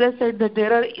as I said, that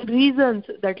there are reasons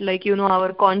that like,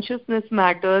 our consciousness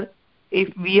matters.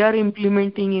 If we are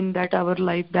implementing in that our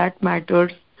life, that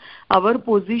matters, our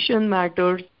position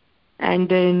matters, and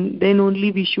then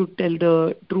only we should tell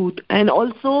the truth. And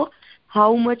also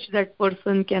how much that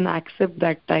person can accept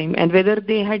that time, and whether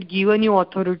they had given you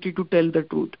authority to tell the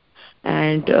truth.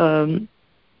 And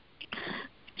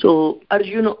so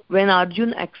Arjuna, when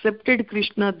Arjuna accepted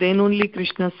Krishna, then only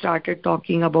Krishna started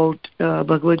talking about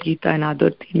Bhagavad Gita and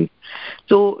other things.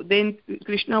 So then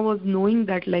Krishna was knowing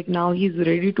that like now he's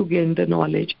ready to gain the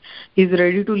knowledge, he's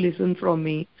ready to listen from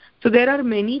me. So there are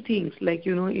many things like,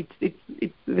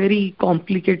 it's very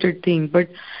complicated thing, but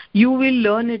you will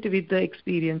learn it with the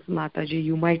experience, Mataji.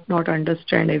 You might not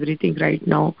understand everything right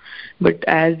now, but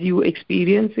as you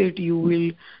experience it, you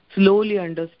will slowly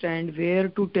understand where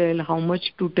to tell, how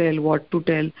much to tell, what to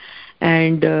tell.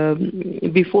 And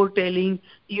before telling,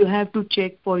 you have to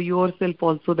check for yourself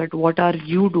also that what are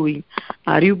you doing?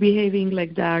 Are you behaving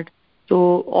like that?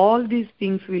 So all these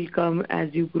things will come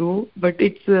as you grow, but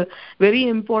it's very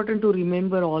important to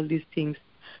remember all these things.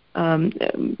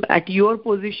 At your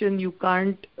position, you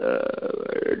can't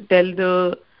tell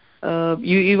the,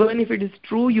 even if it is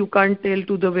true, you can't tell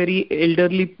to the very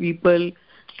elderly people,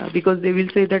 because they will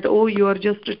say that, oh, you are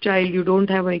just a child, you don't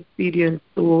have experience,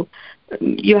 so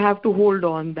you have to hold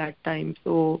on that time.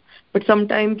 So, but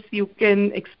sometimes you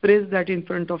can express that in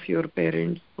front of your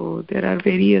parents. So there are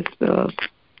various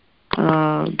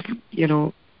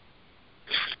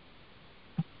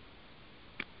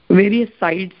various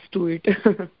sides to it.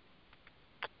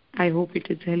 I hope it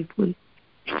is helpful.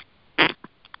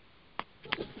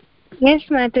 Yes,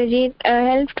 Mataji, it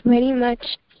helped very much.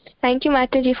 Thank you,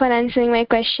 Mataji, for answering my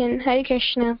question. Hare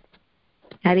Krishna.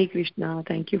 Hare Krishna.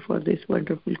 Thank you for this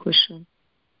wonderful question.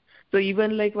 So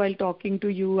even like while talking to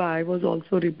you, I was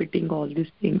also repeating all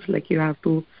these things. Like you have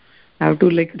to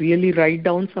like really write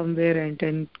down somewhere, and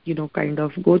then kind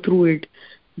of go through it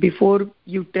before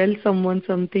you tell someone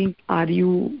something. Are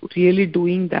you really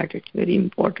doing that? It's very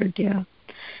important. Yeah.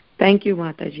 Thank you,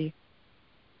 Mataji.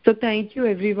 So thank you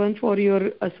everyone for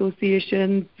your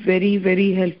association. Very,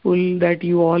 very helpful that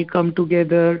you all come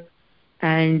together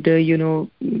and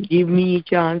give me a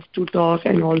chance to talk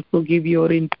and also give your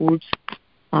inputs,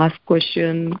 ask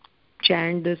questions,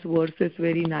 chant these verses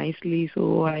very nicely.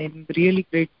 So I'm really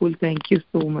grateful. Thank you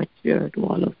so much to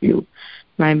all of you.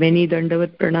 My many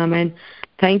Dandavat Pranam, and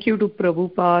thank you to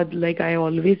Prabhupada. Like I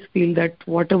always feel that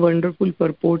what a wonderful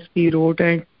purports he wrote,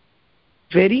 and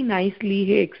very nicely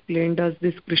he explained us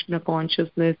this Krishna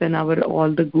consciousness and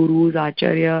all the gurus,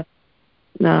 Acharya.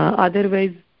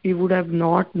 Otherwise, we would have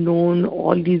not known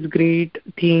all these great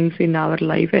things in our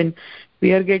life, and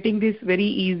we are getting this very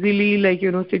easily, like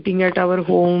sitting at our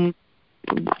home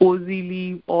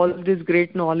cozily, all this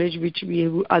great knowledge which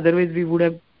otherwise we would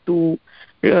have to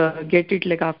get it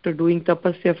like after doing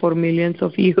tapasya for millions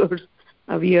of years.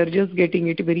 We are just getting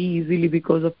it very easily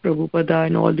because of Prabhupada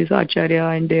and all this Acharya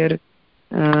and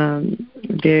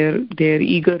their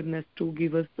eagerness to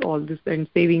give us all this and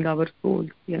saving our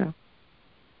souls. Yeah.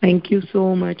 Thank you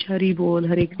so much. Hari Bol,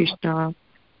 Hare Krishna.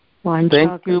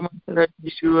 Thank you,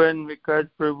 Vishu and Vikas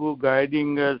Prabhu,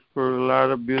 guiding us for a lot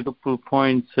of beautiful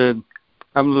points. And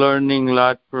I'm learning a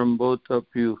lot from both of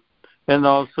you. And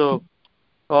also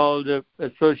all the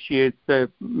associates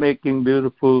making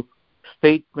beautiful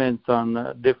statements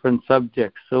on different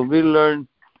subjects. So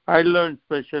I learn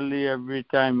especially every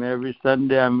time, every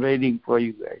Sunday. I'm waiting for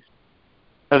you guys.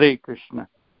 Hare Krishna.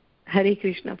 Hare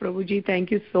Krishna, Prabhuji.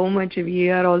 Thank you so much. We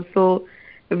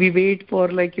wait for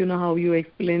how you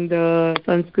explain the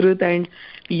Sanskrit, and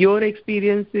your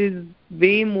experience is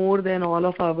way more than all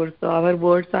of ours. So our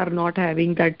words are not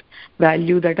having that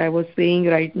value that I was saying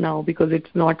right now, because it's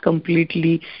not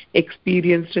completely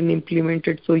experienced and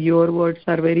implemented. So your words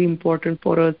are very important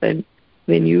for us, and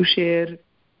when you share,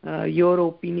 your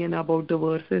opinion about the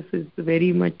verses is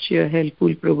very much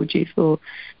helpful, Prabhuji. So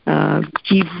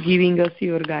keep giving us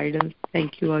your guidance.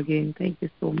 Thank you again. Thank you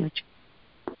so much.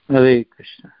 Hare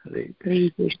Krishna. Hare Hare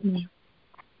Krishna.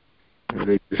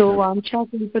 Hare Krishna. So वाञ्छा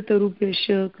कल्पतरुभ्यश्च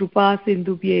कृपा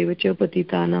सिन्धुभ्यैव च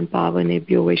पतितानां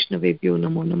पावनेभ्यो वैष्णवेभ्यो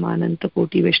नमो नमः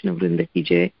अनंतकोटि वैष्णववृंद की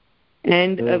जय.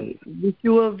 And wish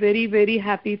you a very, very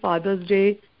happy Father's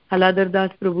Day, Haladhar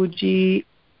Das Prabhuji,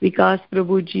 Vikas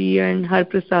Prabhuji and Har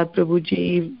Prasad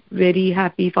Prabhuji. Very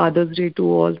happy Father's Day to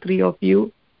all three of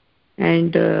you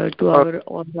and to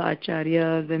all the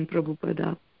Acharyas and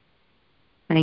Prabhupada.